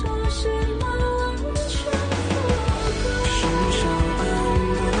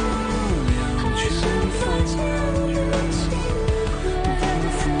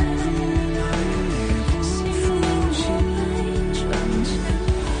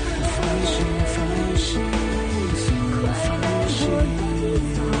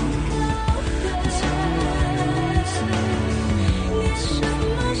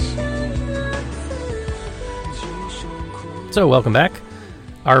 So, welcome back.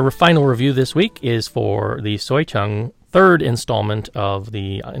 Our final review this week is for the Tsui Chung third installment of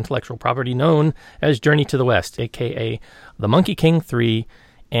the intellectual property known as Journey to the West, a.k.a. The Monkey King 3,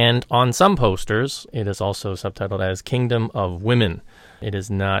 and on some posters, it is also subtitled as Kingdom of Women. It is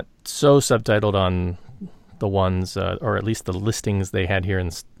not so subtitled on the ones, or at least the listings they had here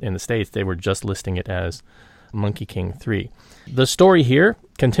in the States, they were just listing it as Monkey King 3. The story here,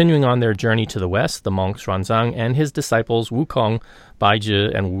 continuing on their journey to the west, the monk Xuanzang and his disciples Wukong,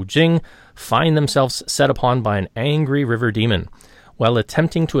 Baizhi, and Wu Jing find themselves set upon by an angry river demon. While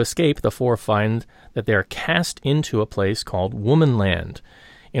attempting to escape, the four find that they are cast into a place called Womanland.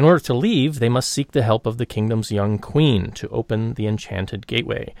 In order to leave, they must seek the help of the kingdom's young queen to open the enchanted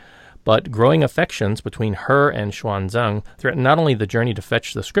gateway. But growing affections between her and Xuanzang threaten not only the journey to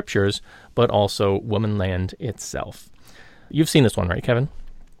fetch the scriptures, but also Womanland itself. You've seen this one, right, Kevin?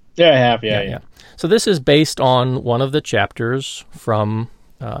 Yeah, I have, yeah. So this is based on one of the chapters from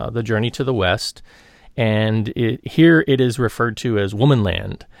the Journey to the West, and here it is referred to as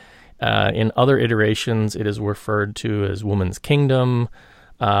Womanland. In other iterations, it is referred to as Woman's Kingdom.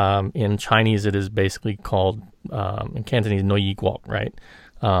 In Chinese, it is basically called, in Cantonese, Noi Guok, right?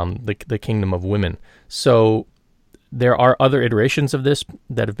 The Kingdom of Women. So there are other iterations of this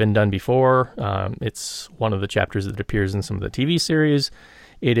that have been done before. It's one of the chapters that appears in some of the TV series.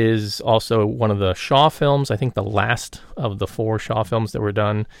 It is also one of the Shaw films, I think the last of the 4 Shaw films that were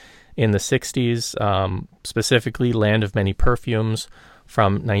done in the 60s, specifically Land of Many Perfumes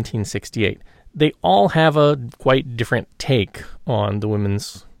from 1968. They all have a quite different take on the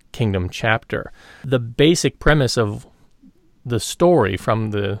Women's Kingdom chapter. The basic premise of the story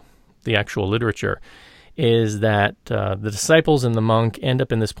from the actual literature is that the disciples and the monk end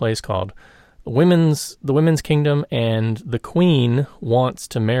up in this place called the Women's Kingdom, and the queen wants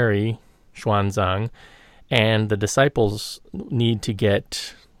to marry Xuanzang, and the disciples need to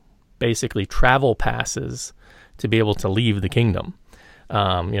get basically travel passes to be able to leave the kingdom.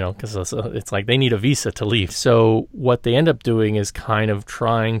 Because it's like they need a visa to leave. So what they end up doing is kind of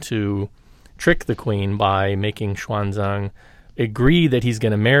trying to trick the queen by making Xuanzang agree that he's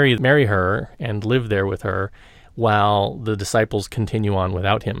going to marry her and live there with her, while the disciples continue on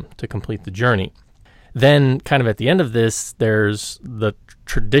without him to complete the journey. Then, kind of at the end of this, there's the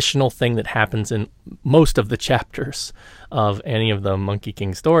traditional thing that happens in most of the chapters of any of the Monkey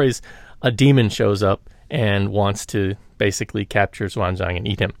King stories. A demon shows up and wants to basically capture Xuanzang and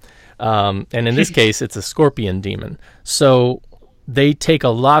eat him. And in this case, it's a scorpion demon. So they take a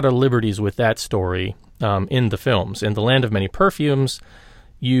lot of liberties with that story in the films. In The Land of Many Perfumes,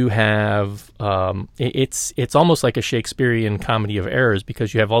 you have it's almost like a Shakespearean comedy of errors,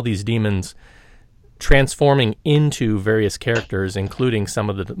 because you have all these demons transforming into various characters, including some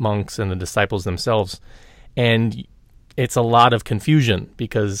of the monks and the disciples themselves. And it's a lot of confusion,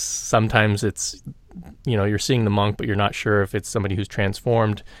 because sometimes it's, you're seeing the monk, but you're not sure if it's somebody who's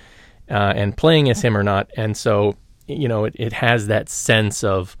transformed and playing as him or not. And so, it has that sense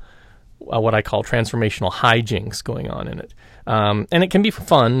of what I call transformational hijinks going on in it. And it can be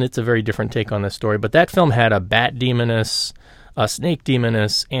fun. It's a very different take on this story. But that film had a bat demoness, a snake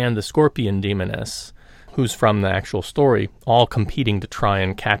demoness, and the scorpion demoness, who's from the actual story, all competing to try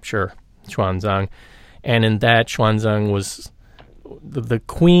and capture Xuanzang. And in that, Xuanzang was... The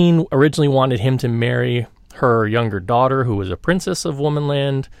queen originally wanted him to marry her younger daughter, who was a princess of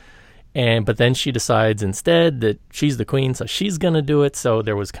Womanland, but then she decides instead that she's the queen, so she's going to do it. So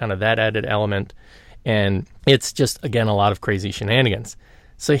there was kind of that added element, and it's just, again, a lot of crazy shenanigans.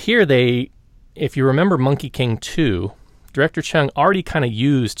 So here if you remember Monkey King 2, Director Chung already kind of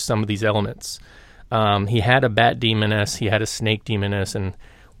used some of these elements. He had a bat demoness, he had a snake demoness, and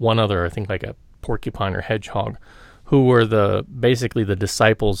one other, I think like a porcupine or hedgehog, who were basically the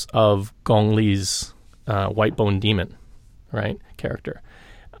disciples of Gong Li's White Bone Demon, right, character.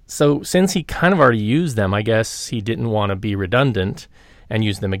 So since he kind of already used them, I guess he didn't want to be redundant and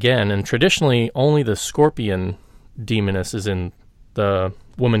use them again. And traditionally, only the scorpion demoness is in the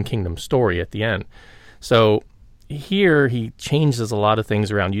Woman Kingdom story at the end. So here he changes a lot of things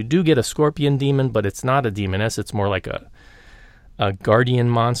around. You do get a scorpion demon, but it's not a demoness. It's more like a guardian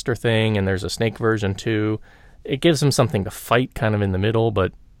monster thing, and there's a snake version too. It gives them something to fight kind of in the middle,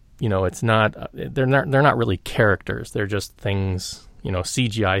 but it's not. They're not really characters. They're just things,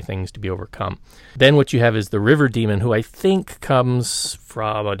 CGI things to be overcome. Then what you have is the river demon, who I think comes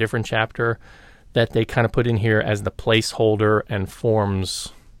from a different chapter that they kind of put in here as the placeholder and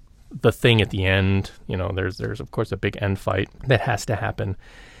forms the thing at the end. There's of course a big end fight that has to happen.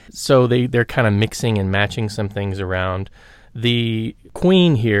 So they're kind of mixing and matching some things around. The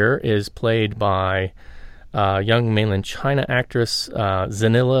queen here is played by young mainland China actress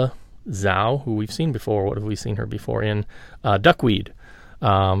Zanilla Zhao, who we've seen before. What have we seen her before in? Duckweed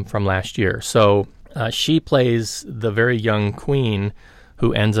from last year. So she plays the very young queen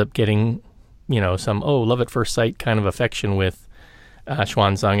who ends up getting, some love at first sight kind of affection with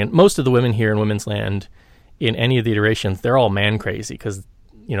Xuanzang. And most of the women here in Women's Land in any of the iterations, they're all man crazy because,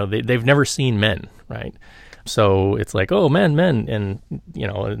 they've never seen men, right? So it's like, oh, men, and,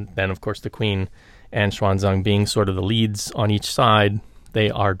 and then, of course, the Queen and Xuanzang being sort of the leads on each side, they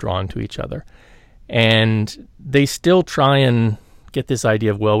are drawn to each other. And they still try and get this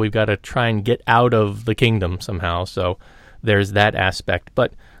idea of, well, we've got to try and get out of the kingdom somehow. So there's that aspect.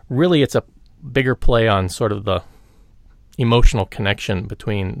 But really, it's a bigger play on sort of the emotional connection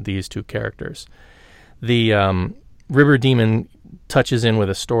between these two characters. The River Demon touches in with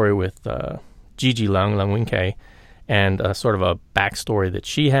a story with Gigi Lang Wingke, and sort of a backstory that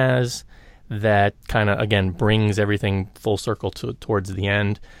she has that kind of, again, brings everything full circle towards the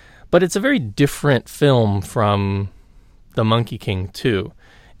end. But it's a very different film from The Monkey King 2,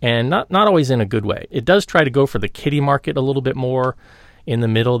 and not always in a good way. It does try to go for the kiddie market a little bit more. In the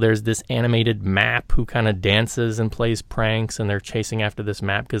middle, there's this animated map who kind of dances and plays pranks, and they're chasing after this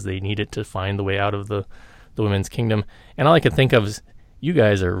map because they need it to find the way out of the women's kingdom. And all I could think of is, you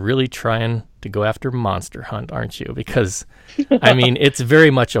guys are really trying to go after Monster Hunt, aren't you? Because, I mean, it's very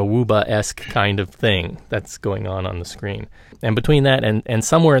much a Wooba-esque kind of thing that's going on the screen. And between that and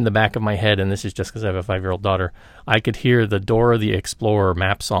somewhere in the back of my head, and this is just because I have a 5-year-old daughter, I could hear the Dora the Explorer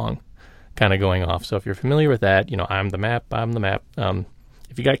map song kind of going off. So if you're familiar with that, I'm the map.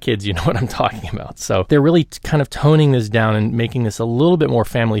 If you got kids, you know what I'm talking about. So they're really kind of toning this down and making this a little bit more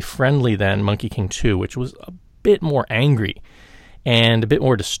family-friendly than Monkey King 2, which was a bit more angry and a bit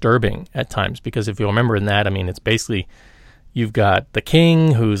more disturbing at times, because if you remember in that, I mean, it's basically you've got the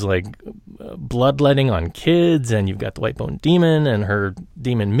king who's like bloodletting on kids, and you've got the White-Bone Demon and her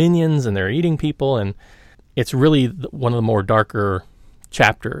demon minions, and they're eating people, and it's really one of the more darker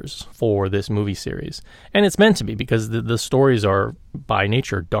chapters for this movie series. And it's meant to be, because the stories are by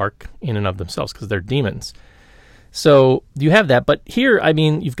nature dark in and of themselves because they're demons. So you have that, but here, I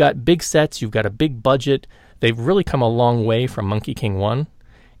mean, you've got big sets, you've got a big budget. They've really come a long way from Monkey King 1,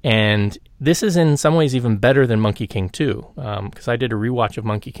 and this is in some ways even better than Monkey King 2, because I did a rewatch of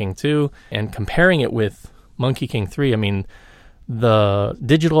Monkey King 2, and comparing it with Monkey King 3, I mean, the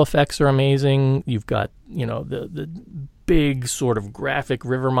digital effects are amazing. You've got, the big sort of graphic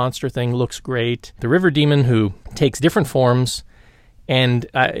river monster thing looks great. The River Demon, who takes different forms, and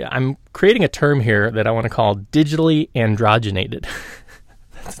I'm creating a term here that I want to call digitally androgenated.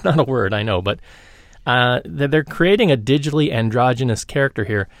 That's not a word, I know, but they're creating a digitally androgynous character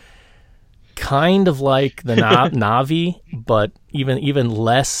here, kind of like the Na'vi, but even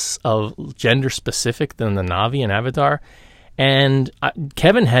less of gender specific than the Na'vi in Avatar. And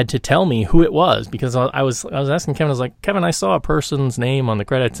Kevin had to tell me who it was, because I was asking Kevin, I was like, Kevin, I saw a person's name on the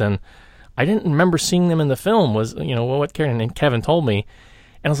credits, and I didn't remember seeing them in the film. What character? And Kevin told me,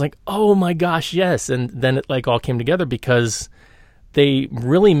 and I was like, oh my gosh, yes. And then it like all came together, because they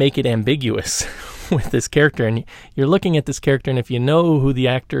really make it ambiguous with this character, and you're looking at this character, and if you know who the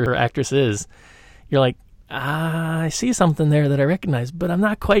actor or actress is, you're like, I see something there that I recognize, but I'm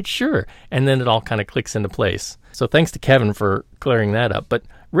not quite sure. And then it all kind of clicks into place. So thanks to Kevin for clearing that up. But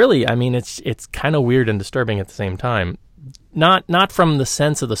really, I mean, it's kind of weird and disturbing at the same time. Not from the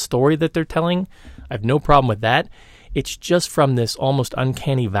sense of the story that they're telling. I have no problem with that. It's just from this almost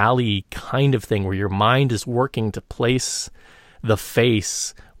uncanny valley kind of thing where your mind is working to place the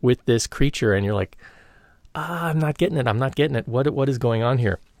face with this creature, and you're like, I'm not getting it. What is going on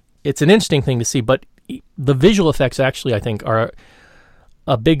here? It's an interesting thing to see, but the visual effects actually, I think, are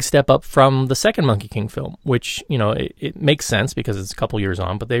a big step up from the second Monkey King film, which, it makes sense because it's a couple years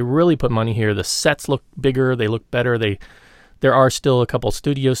on, but they really put money here. The sets look bigger, they look better. There are still a couple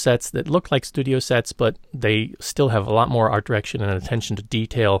studio sets that look like studio sets, but they still have a lot more art direction and attention to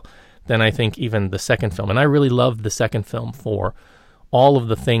detail than I think even the second film. And I really loved the second film for all of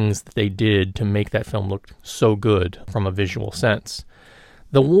the things that they did to make that film look so good from a visual sense.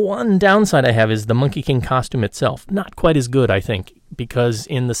 The one downside I have is the Monkey King costume itself. Not quite as good, I think, because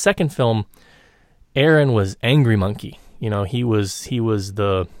in the second film, Aaron was Angry Monkey. He was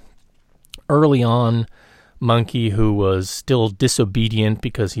the early on monkey who was still disobedient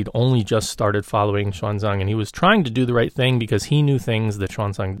because he'd only just started following Xuanzang, and he was trying to do the right thing because he knew things that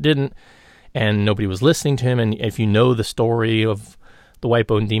Xuanzang didn't, and nobody was listening to him. And if you know the story of the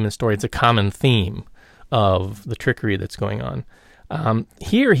White-Bone Demon story, it's a common theme of the trickery that's going on.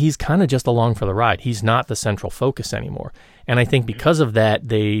 Here, he's kind of just along for the ride. He's not the central focus anymore. And I think because of that,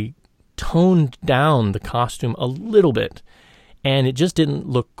 they toned down the costume a little bit, and it just didn't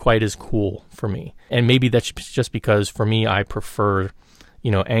look quite as cool for me. And maybe that's just because, for me, I prefer,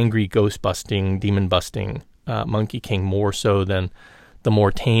 angry, ghost-busting, demon-busting Monkey King more so than the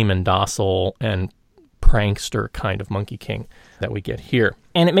more tame and docile and prankster kind of Monkey King that we get here.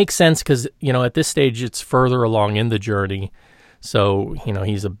 And it makes sense because, at this stage, it's further along in the journey. So,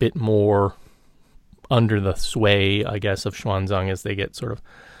 he's a bit more under the sway, I guess, of Xuanzang as they get sort of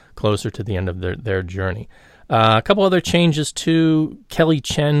closer to the end of their journey. A couple other changes, too. Kelly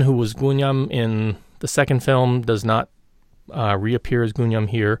Chen, who was Gunyam in the second film, does not reappear as Gunyam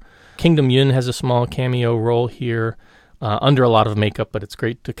here. Kingdom Yun has a small cameo role here, under a lot of makeup, but it's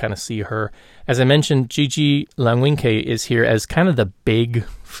great to kind of see her. As I mentioned, Gigi Langwinke is here as kind of the big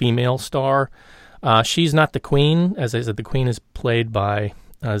female star. She's not the queen. As I said, the queen is played by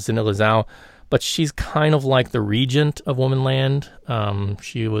Zanilla Zhao, but she's kind of like the regent of Womanland.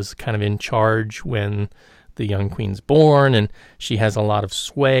 She was kind of in charge when the young queen's born, and she has a lot of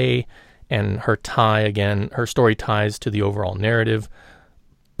sway, and her story ties to the overall narrative.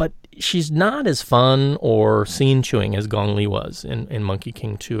 But she's not as fun or scene-chewing as Gong Li was in Monkey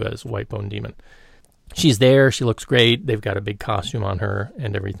King 2 as White Bone Demon. She's there. She looks great. They've got a big costume on her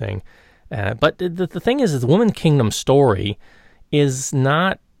and everything. But the thing is the Woman Kingdom story is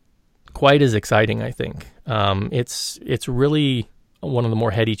not quite as exciting, I think. It's really one of the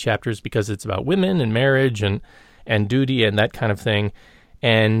more heady chapters because it's about women and marriage and duty and that kind of thing.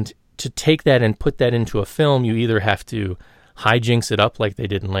 And to take that and put that into a film, you either have to hijinks it up like they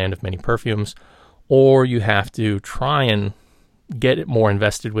did in Land of Many Perfumes, or you have to try and get it more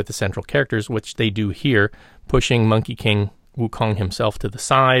invested with the central characters, which they do here, pushing Monkey King Wukong himself to the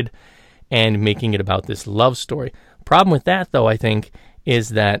side and making it about this love story. Problem with that, though, I think, is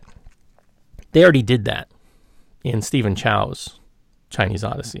that they already did that in Stephen Chow's Chinese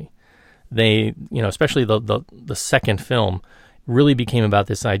Odyssey. They, especially the second film, really became about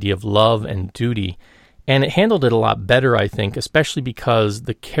this idea of love and duty. And it handled it a lot better, I think, especially because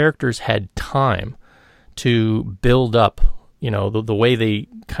the characters had time to build up, the way they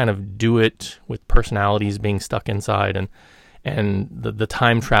kind of do it with personalities being stuck inside and the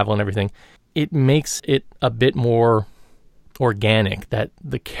time travel and everything. It makes it a bit more organic that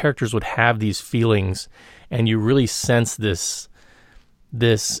the characters would have these feelings, and you really sense this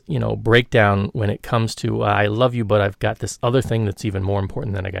breakdown when it comes to, I love you, but I've got this other thing that's even more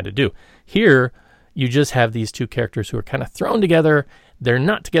important that I got to do. Here, you just have these two characters who are kind of thrown together. They're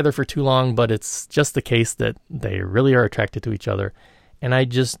not together for too long, but it's just the case that they really are attracted to each other. And I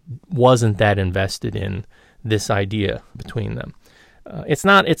just wasn't that invested in this idea between them. It's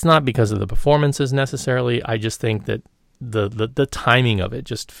not because of the performances necessarily. I just think that the timing of it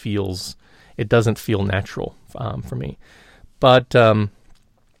just doesn't feel natural for me. But,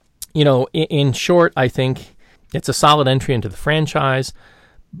 in short, I think it's a solid entry into the franchise.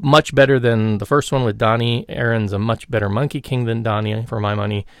 Much better than the first one with Donnie. Aaron's a much better Monkey King than Donnie, for my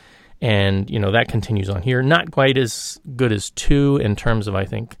money. And, that continues on here. Not quite as good as 2 in terms of, I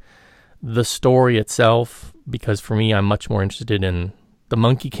think, the story itself, because for me, I'm much more interested in the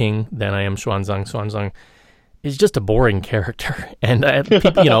Monkey King than I am Xuanzang. Xuanzang is just a boring character. And,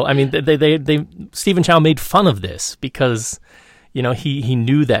 people, they Stephen Chow made fun of this because, he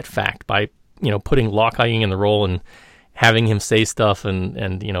knew that fact by, putting Lok Hai-ying in the role and having him say stuff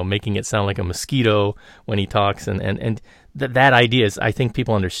and making it sound like a mosquito when he talks. And that idea is, I think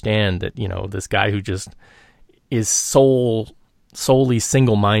people understand that, this guy who just is solely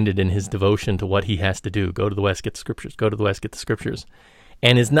single-minded in his devotion to what he has to do. Go to the West, get the scriptures. Go to the West, get the scriptures.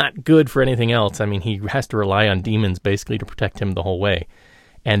 And is not good for anything else. I mean, he has to rely on demons basically to protect him the whole way.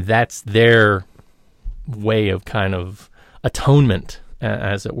 And that's their way of kind of atonement,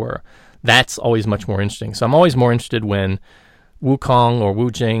 as it were. That's always much more interesting. So I'm always more interested when Wukong or Wu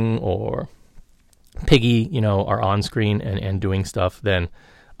Jing or Piggy, are on screen and doing stuff than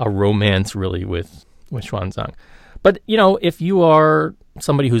a romance really with Xuanzang. But, if you are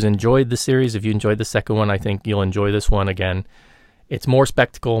somebody who's enjoyed the series, if you enjoyed the second one, I think you'll enjoy this one again. It's more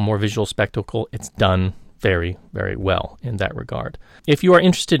spectacle, more visual spectacle. It's done very, very well in that regard. If you are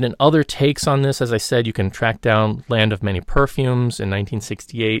interested in other takes on this, as I said, you can track down Land of Many Perfumes in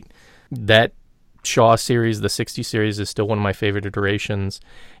 1968. That Shaw series, the 60 series, is still one of my favorite iterations,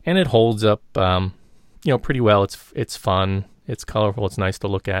 and it holds up, pretty well. It's fun, it's colorful, it's nice to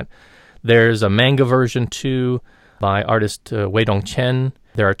look at. There's a manga version too by artist Wei Dongchen.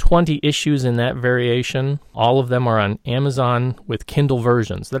 There are 20 issues in that variation. All of them are on Amazon with Kindle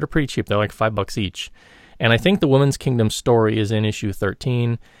versions that are pretty cheap. They're like $5 each. And I think the Woman's Kingdom story is in issue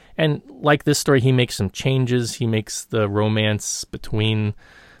 13. And like this story, he makes some changes. He makes the romance between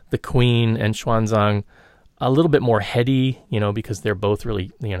the Queen and Xuanzang a little bit more heady, because they're both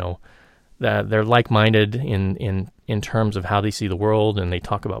really, they're like-minded in terms of how they see the world, and they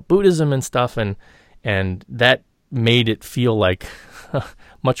talk about Buddhism and stuff, and that made it feel like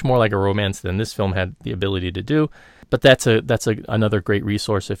much more like a romance than this film had the ability to do. But that's another great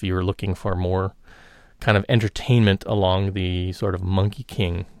resource if you're looking for more kind of entertainment along the sort of Monkey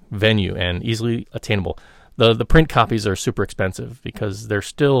King venue, and easily attainable. The print copies are super expensive because they're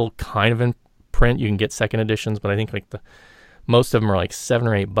still kind of in print. You can get second editions, but I think like most of them are like $7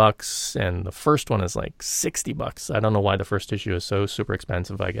 or $8, and the first one is like $60. I don't know why the first issue is so super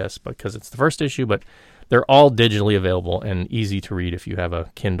expensive. I guess because it's the first issue, but they're all digitally available and easy to read if you have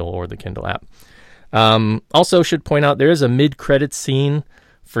a Kindle or the Kindle app. Also, should point out there is a mid-credits scene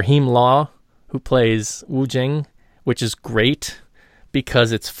for Heem Law, who plays Wu Jing, which is great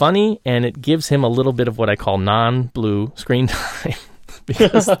because it's funny and it gives him a little bit of what I call non-blue screen time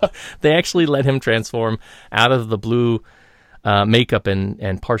because they actually let him transform out of the blue makeup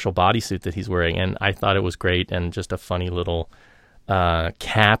and partial bodysuit that he's wearing, and I thought it was great and just a funny little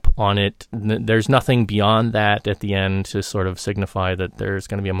cap on it. There's nothing beyond that at the end to sort of signify that there's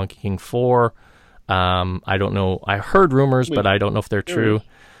going to be a Monkey King 4. I don't know. I heard rumors, but I don't know if they're true.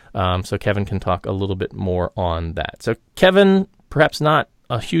 So Kevin can talk a little bit more on that. So Kevin, perhaps not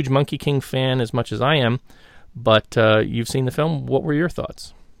a huge Monkey King fan as much as I am, but you've seen the film. What were your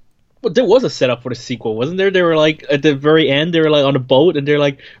thoughts? Well, there was a setup for the sequel, wasn't there? They were like, at the very end, they were like on a boat, and they're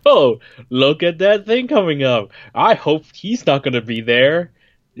like, oh, look at that thing coming up. I hope he's not going to be there.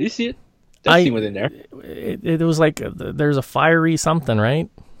 Did you see it? That scene was in there. It was like, there's a fiery something, right?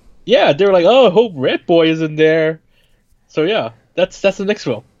 Yeah, they were like, oh, I hope Red Boy is in there. So yeah, that's the next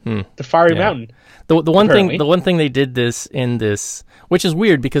film. The Fiery Mountain. The one thing they did in this, which is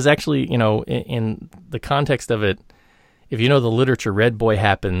weird because actually, in the context of it, if you know the literature, Red Boy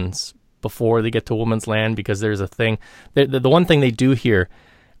happens before they get to Woman's Land because there's a thing. The one thing they do here,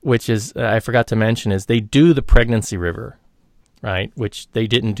 which is I forgot to mention, is they do the pregnancy river, right? Which they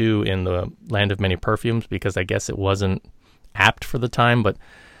didn't do in the Land of Many Perfumes because I guess it wasn't apt for the time. But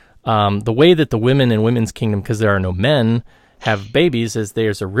the way that the women in Women's Kingdom, because there are no men, have babies is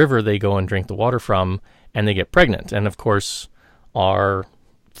there's a river they go and drink the water from, and they get pregnant. And of course, our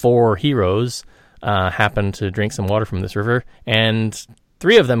 4 heroes happen to drink some water from this river, and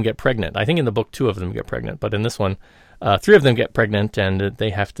 3 of them get pregnant. I think in the book 2 of them get pregnant, but in this one, 3 of them get pregnant, and they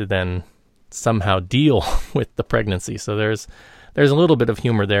have to then somehow deal with the pregnancy. So there's a little bit of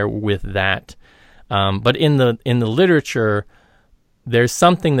humor there with that. But in the literature, there's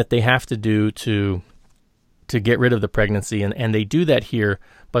something that they have to do to get rid of the pregnancy, and they do that here.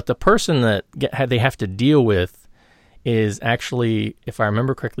 But the person that they have to deal with is actually, if I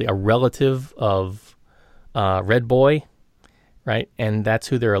remember correctly, a relative of Red Boy, right? And that's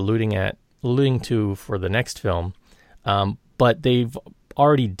who they're alluding to for the next film. But they've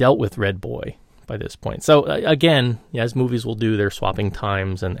already dealt with Red Boy by this point. So again, as movies will do, they're swapping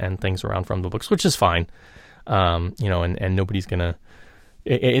times and things around from the books, which is fine. And nobody's gonna.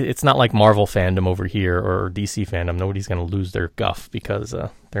 It's not like Marvel fandom over here or DC fandom. Nobody's gonna lose their guff because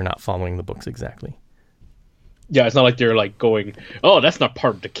they're not following the books exactly. Yeah, it's not like they're like going, oh, that's not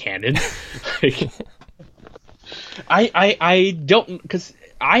part of the canon. Like, I don't, because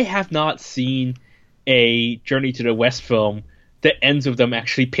I have not seen a Journey to the West film that ends with them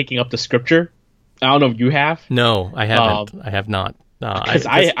actually picking up the scripture. I don't know if you have. No, I haven't. I have not. Because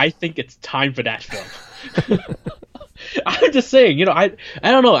I think it's time for that film. I'm just saying, I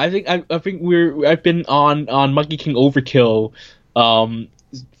don't know. I think I've been on Monkey King Overkill,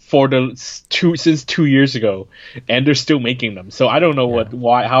 since 2 years ago, and they're still making them. So I don't know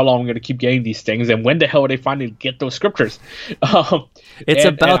how long I'm going to keep getting these things, and when the hell will they finally get those scriptures? It's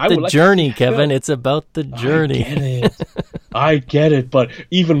about the journey, Kevin. It's about the journey. I get it, but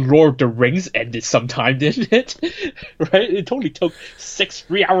even Lord of the Rings ended sometime, didn't it? Right? It only took 6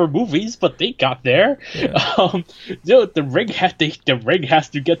 3-hour movies, but they got there. Yeah. The ring has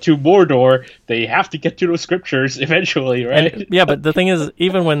to get to Mordor. They have to get to those scriptures eventually, right? And, but the thing is,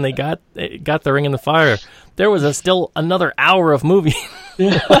 even when they got the Ring in the Fire, there was still another hour of movie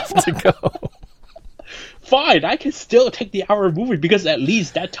left to go. Fine, I can still take the hour movie because at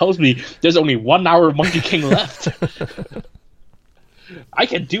least that tells me there's only 1 hour of Monkey King left. I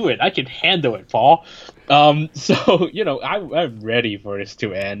can do it. I can handle it, Paul. So, I'm ready for this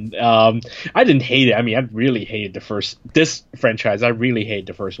to end. I didn't hate it. I mean, I really hated this franchise. I really hated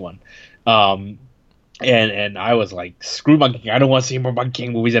the first one. And I was like, screw Monkey King. I don't want to see more Monkey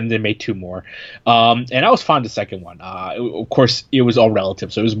King movies, and they made 2 more. And I was fond of the second one. Of course, it was all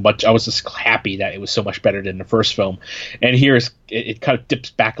relative, so I was just happy that it was so much better than the first film. And here it kind of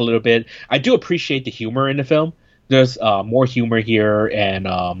dips back a little bit. I do appreciate the humor in the film. There's more humor here, and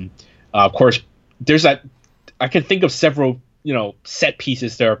of course, there's that. I can think of several set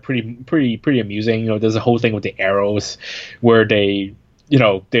pieces that are pretty amusing. There's a whole thing with the arrows where they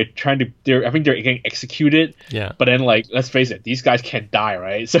they're trying to, I think they're getting executed. Yeah. But then, like, let's face it, these guys can't die,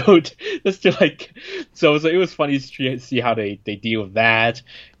 right? So let's do like, so it was funny to see how they deal with that.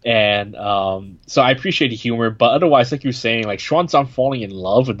 And so I appreciate the humor, but otherwise, like you were saying, like Xuan Zhan falling in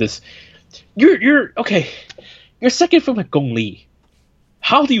love with this. You're okay. Your second film with Gong Li.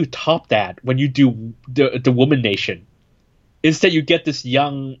 How do you top that when you do the Woman Nation? Instead, you get this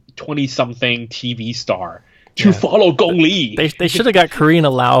young 20-something TV star to follow Gong Li. They should have got Karina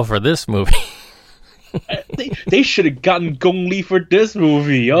Lau for this movie. they should have gotten Gong Li for this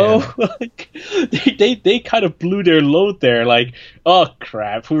movie. Oh, yeah. Like, they kind of blew their load there. Like, oh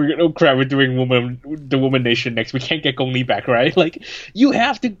crap, we're doing the Woman Nation next. We can't get Gong Li back, right? Like, you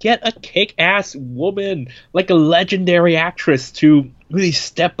have to get a kick-ass woman, like a legendary actress, to really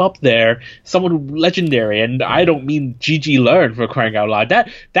step up there. Someone legendary, and I don't mean Gigi Learn, for crying out loud.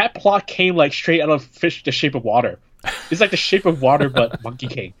 That plot came like straight out of The Shape of Water. It's like The Shape of Water, but Monkey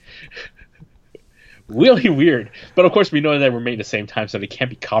King. Really weird, but of course we know that we're made at the same time, so they can't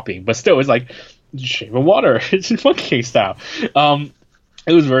be copying. But still, it's like Shape of Water. It's Monkey King style. It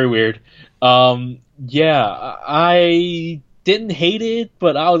was very weird. Yeah, I didn't hate it,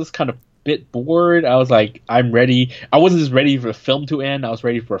 but I was kind of a bit bored. I was like, I'm ready. I wasn't just ready for the film to end. I was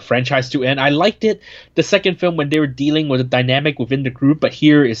ready for a franchise to end. I liked it, the second film, when they were dealing with a dynamic within the group, but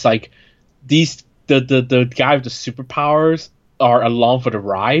here it's like the guy with the superpowers are along for the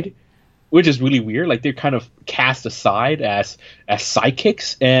ride, which is really weird. Like, they're kind of cast aside as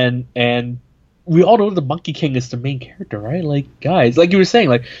sidekicks, and we all know the Monkey King is the main character, right? Like, guys, like you were saying,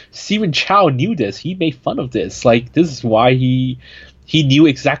 like Stephen Chow knew this. He made fun of this. Like, this is why he knew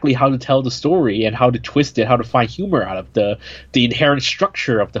exactly how to tell the story and how to twist it, how to find humor out of the inherent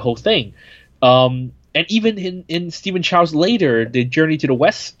structure of the whole thing. And even in Stephen Chow's later, the Journey to the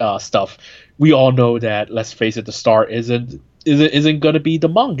West stuff, we all know that, let's face it, the star isn't going to be the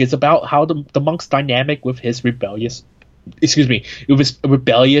monk. It's about how the monk's dynamic with his rebellious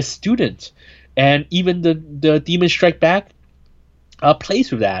student. And even the Demon Strike Back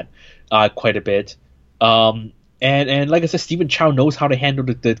plays with that quite a bit. And like I said, Stephen Chow knows how to handle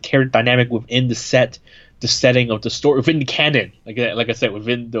the character dynamic within the setting of the story, within the canon. Like I said,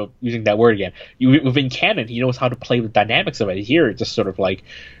 using that word again, within canon, he knows how to play with dynamics of it. Here, it's just sort of like,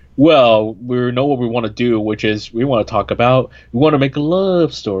 well, we know what we want to do, which is we want to make a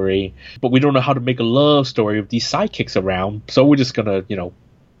love story, but we don't know how to make a love story with these sidekicks around, so we're just gonna,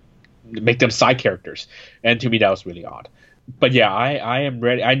 make them side characters. And to me, that was really odd. But yeah, I am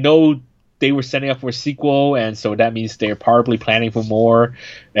ready. I know they were setting up for a sequel, and so that means they're probably planning for more,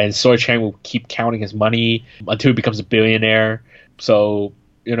 and Soi Chang will keep counting his money until he becomes a billionaire. So,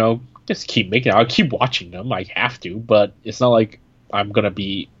 just keep making it. I'll keep watching them. I have to, but it's not like I'm gonna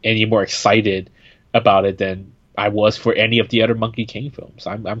be any more excited about it than I was for any of the other Monkey King films.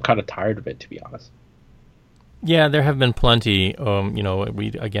 I'm kind of tired of it, to be honest. Yeah, there have been plenty.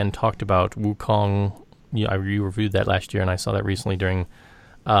 We again talked about Wukong. I reviewed that last year, and I saw that recently during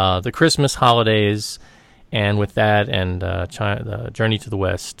the Christmas holidays. And with that, and the Journey to the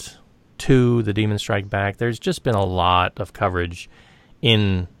West 2, The Demon Strike Back, there's just been a lot of coverage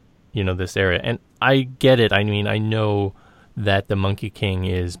in this area, and I get it. I mean, I know that the Monkey King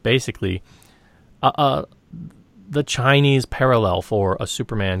is basically the Chinese parallel for a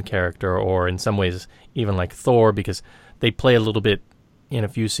Superman character, or in some ways even like Thor, because they play a little bit in a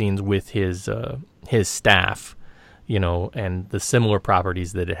few scenes with his staff, and the similar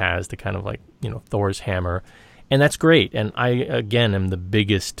properties that it has to kind of like, Thor's hammer. And that's great. And I, again, am the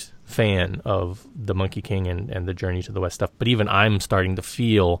biggest fan of the Monkey King and the Journey to the West stuff. But even I'm starting to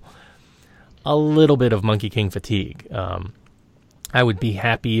feel a little bit of Monkey King fatigue. I would be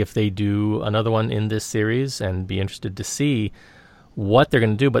happy if they do another one in this series and be interested to see what they're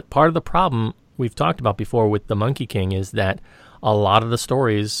going to do. But part of the problem we've talked about before with the Monkey King is that a lot of the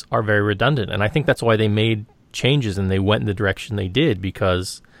stories are very redundant. And I think that's why they made changes and they went in the direction they did,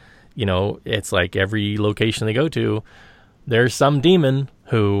 because, it's like every location they go to, there's some demon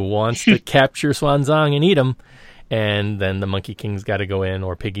who wants to capture Xuanzang and eat him. And then the Monkey King's got to go in,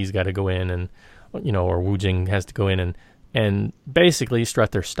 or Piggy's got to go in, and, or Wu Jing has to go in and basically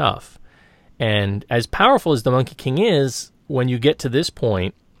strut their stuff. And as powerful as the Monkey King is, when you get to this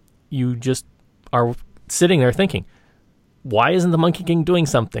point, you just are sitting there thinking, why isn't the Monkey King doing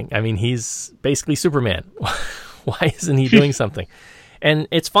something? I mean, he's basically Superman. Why isn't he doing something? And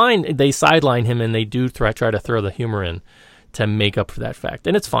it's fine. They sideline him, and they do try to throw the humor in to make up for that fact.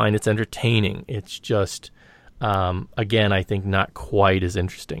 And it's fine. It's entertaining. It's just, again, I think not quite as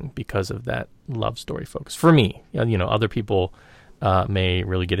interesting because of that love story focus. For me, other people may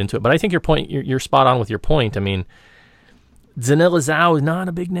really get into it. But I think you're spot on with your point. I mean, Zanella Zhao is not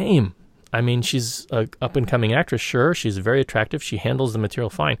a big name. I mean, she's a up-and-coming actress, sure. She's very attractive. She handles the material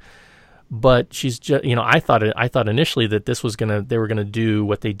fine. But she's just, I thought initially that they were gonna do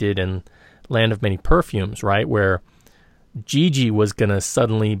what they did in Land of Many Perfumes, right? Where Gigi was gonna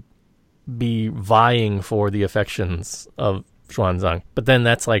suddenly be vying for the affections of Xuanzang. But then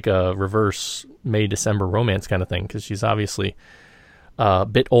that's like a reverse May-December romance kind of thing, because she's obviously a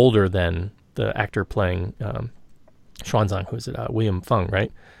bit older than the actor playing Xuanzang, who's it? William Feng,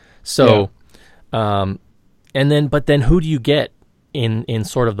 right? So, but then who do you get in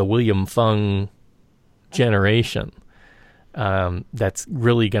sort of the William Feng generation that's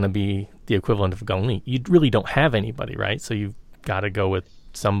really going to be the equivalent of Gong Li? You really don't have anybody, right? So you've got to go with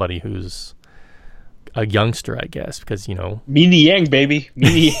somebody who's a youngster, I guess, because, Mini Yang, baby.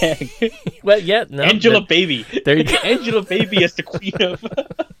 Mini Yang. Well, yeah. No, Angela Baby. There you go. Angela Baby is the queen of...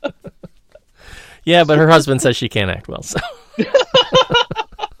 Yeah, but her husband says she can't act well, so...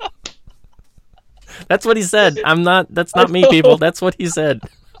 That's what he said. That's not me, people. That's what he said.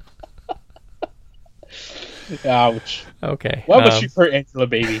 Ouch. Okay. Why must you hurt Angela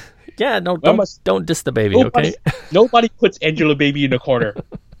Baby? Yeah, no, don't diss the baby, okay? Nobody puts Angela Baby in a corner.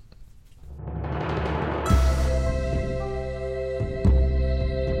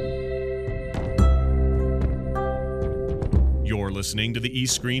 You're listening to the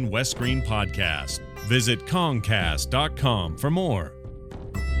East Screen West Screen podcast. Visit Kongcast.com for more.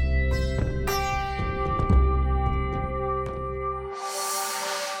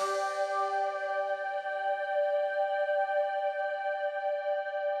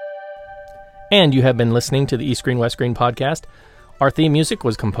 And you have been listening to the East Screen West Screen podcast. Our theme music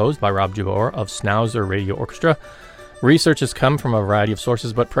was composed by Rob Jabor of Schnauzer Radio Orchestra. Research has come from a variety of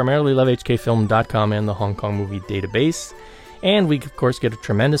sources, but primarily lovehkfilm.com and the Hong Kong Movie Database. And we, of course, get a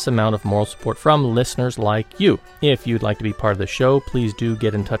tremendous amount of moral support from listeners like you. If you'd like to be part of the show, please do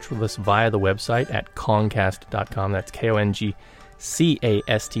get in touch with us via the website at kongcast.com. That's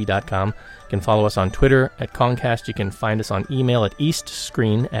KONGCAST.com. You can follow us on Twitter at Kongcast. You can find us on email at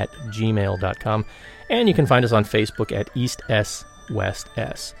eastscreen@gmail.com. And you can find us on Facebook at East S West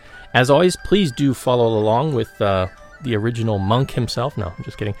S. As always, please do follow along with the original monk himself. No, I'm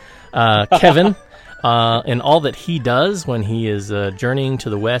just kidding. Kevin. And all that he does when he is journeying to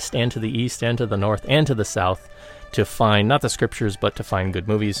the west and to the east and to the north and to the south to find, not the scriptures, but to find good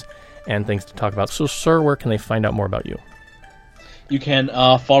movies and things to talk about. So, sir, where can they find out more about you? You can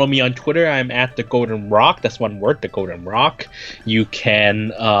follow me on Twitter. I'm at The Golden Rock. That's one word, The Golden Rock. You can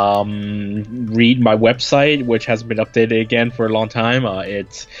read my website, which hasn't been updated again for a long time.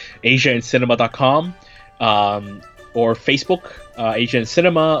 It's asiancinema.com. Or Facebook, Asian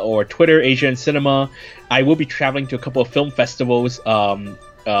Cinema, or Twitter, Asian Cinema. I will be traveling to a couple of film festivals in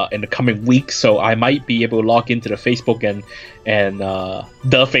the coming weeks, so I might be able to log into the Facebook and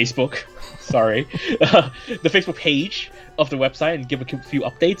the Facebook, sorry, the Facebook page of the website and give a few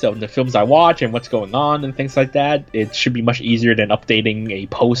updates on the films I watch and what's going on and things like that. It should be much easier than updating a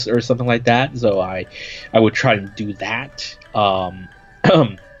post or something like that, so I would try to do that.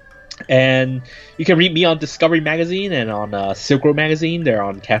 And you can read me on Discovery Magazine and on Silk Road Magazine. They're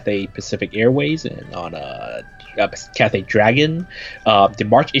on Cathay Pacific Airways and on Cathay Dragon. The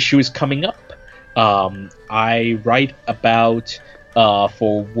March issue is coming up. I write about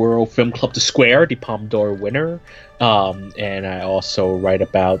for World Film Club The Square, the Palme d'Or winner. And I also write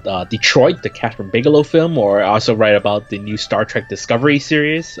about Detroit, the Catherine Bigelow film, or I also write about the new Star Trek Discovery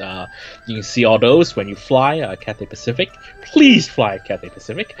series. You can see all those when you fly Cathay Pacific. Please fly Cathay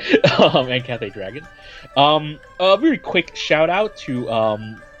Pacific and Cathay Dragon. A very quick shout out to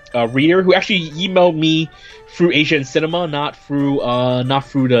a reader who actually emailed me through Asian Cinema, not through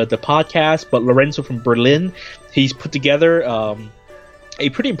the podcast, but Lorenzo from Berlin. He's put together a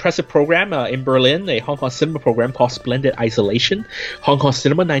pretty impressive program in Berlin, a Hong Kong cinema program called Splendid Isolation, Hong Kong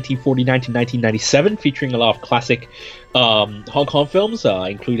Cinema 1949 to 1997, featuring a lot of classic Hong Kong films,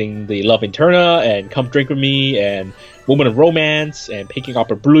 including The Love Interna and Come Drink With Me and Woman of Romance and Picking Up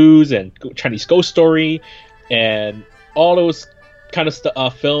Her Blues and Chinese Ghost Story and all those kind of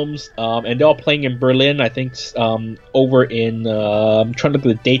films, and they're all playing in Berlin, I think, over in, I'm trying to look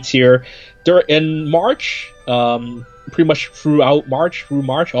at the dates here, they're in March, pretty much through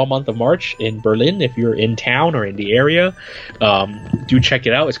March, all month of March in Berlin. If you're in town or in the area, do check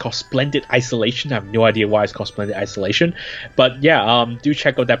it out. It's called Splendid Isolation. I have no idea why it's called Splendid Isolation, but yeah, do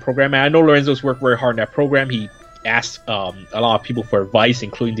check out that program. And I know Lorenzo's worked very hard on that program. He asked a lot of people for advice,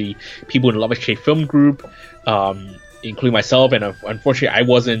 including the people in the Love HK Film Group, including myself, and unfortunately I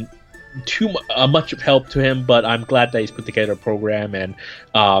wasn't much of help to him, but I'm glad that he's put together a program, and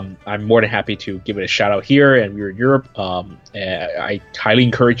I'm more than happy to give it a shout out here. And we're in Europe. I highly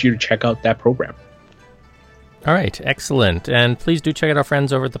encourage you to check out that program. All right, excellent. And please do check out our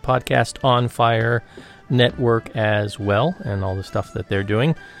friends over at the Podcast on Fire Network as well, and all the stuff that they're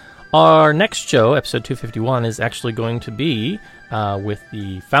doing. Our next show, episode 251, is actually going to be with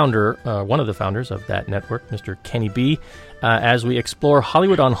the founder, one of the founders of that network, Mr. Kenny B, as we explore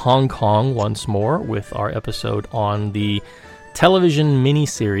Hollywood on Hong Kong once more with our episode on the television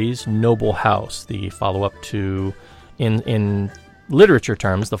miniseries Noble House, the follow-up to, in literature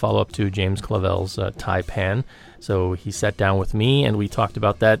terms, the follow-up to James Clavell's Taipan. So he sat down with me and we talked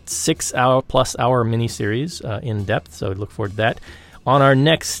about that 6-hour plus hour miniseries in depth. So look forward to that. On our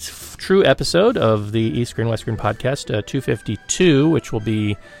next true episode of the East Screen West Screen podcast, 252, which will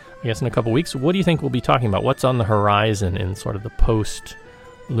be, I guess, in a couple weeks, what do you think we'll be talking about? What's on the horizon in sort of the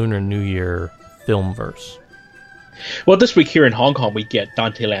post-Lunar New Year filmverse? Well, this week here in Hong Kong, we get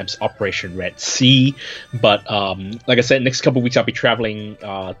Dante Lam's Operation Red Sea. But like I said, next couple of weeks, I'll be traveling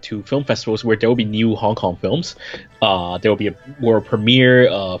to film festivals where there will be new Hong Kong films. There will be a world premiere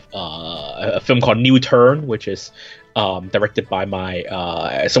of a film called New Turn, which is directed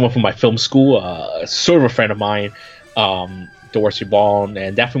by someone from my film school, sort of a friend of mine, Doris Yvonne,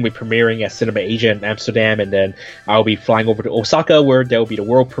 and that film will be premiering at Cinema Asia in Amsterdam, and then I'll be flying over to Osaka, where there will be the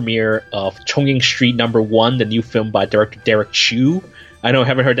world premiere of Chongqing Street No. 1, the new film by director Derek Chu. I know I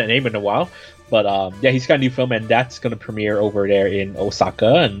haven't heard that name in a while, but yeah, he's got a new film, and that's going to premiere over there in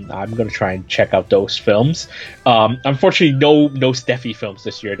Osaka, and I'm going to try and check out those films. Unfortunately, no Steffi films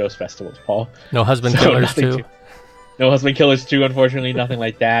this year at those festivals, Paul. No Husband Killers 2? No Husband Killers 2, unfortunately, nothing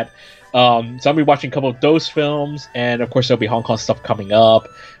like that. So I'll be watching a couple of those films, and of course there'll be Hong Kong stuff coming up,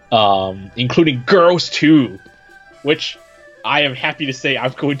 including Girls 2, which I am happy to say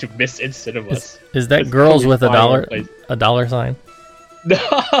I'm going to miss in cinemas. Is that Girls with a dollar sign?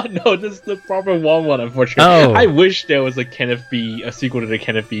 No, this is the proper one, unfortunately. Oh. I wish there was a sequel to the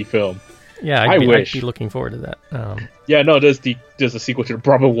Kenneth B film. Yeah, I'd be looking forward to that. Yeah, no, there's a sequel to the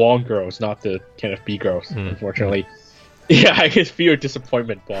Bravo Wong Girls, not the Kenneth B Girls, unfortunately. Yeah, I can feel your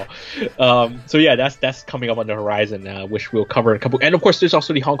disappointment, Paul. So yeah, that's coming up on the horizon, which we'll cover in a couple. And of course, there's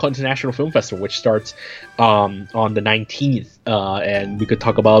also the Hong Kong International Film Festival, which starts on the 19th, and we could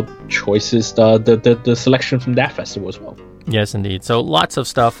talk about choices, the selection from that festival as well. Yes, indeed. So lots of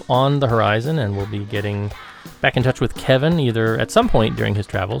stuff on the horizon, and we'll be getting back in touch with Kevin either at some point during his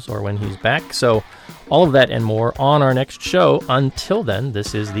travels or when he's back. So all of that and more on our next show. Until then,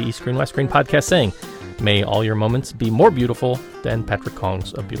 this is the East Screen West Screen podcast saying, may all your moments be more beautiful than Patrick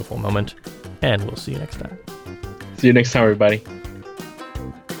Kong's A Beautiful Moment. And we'll see you next time. See you next time, everybody.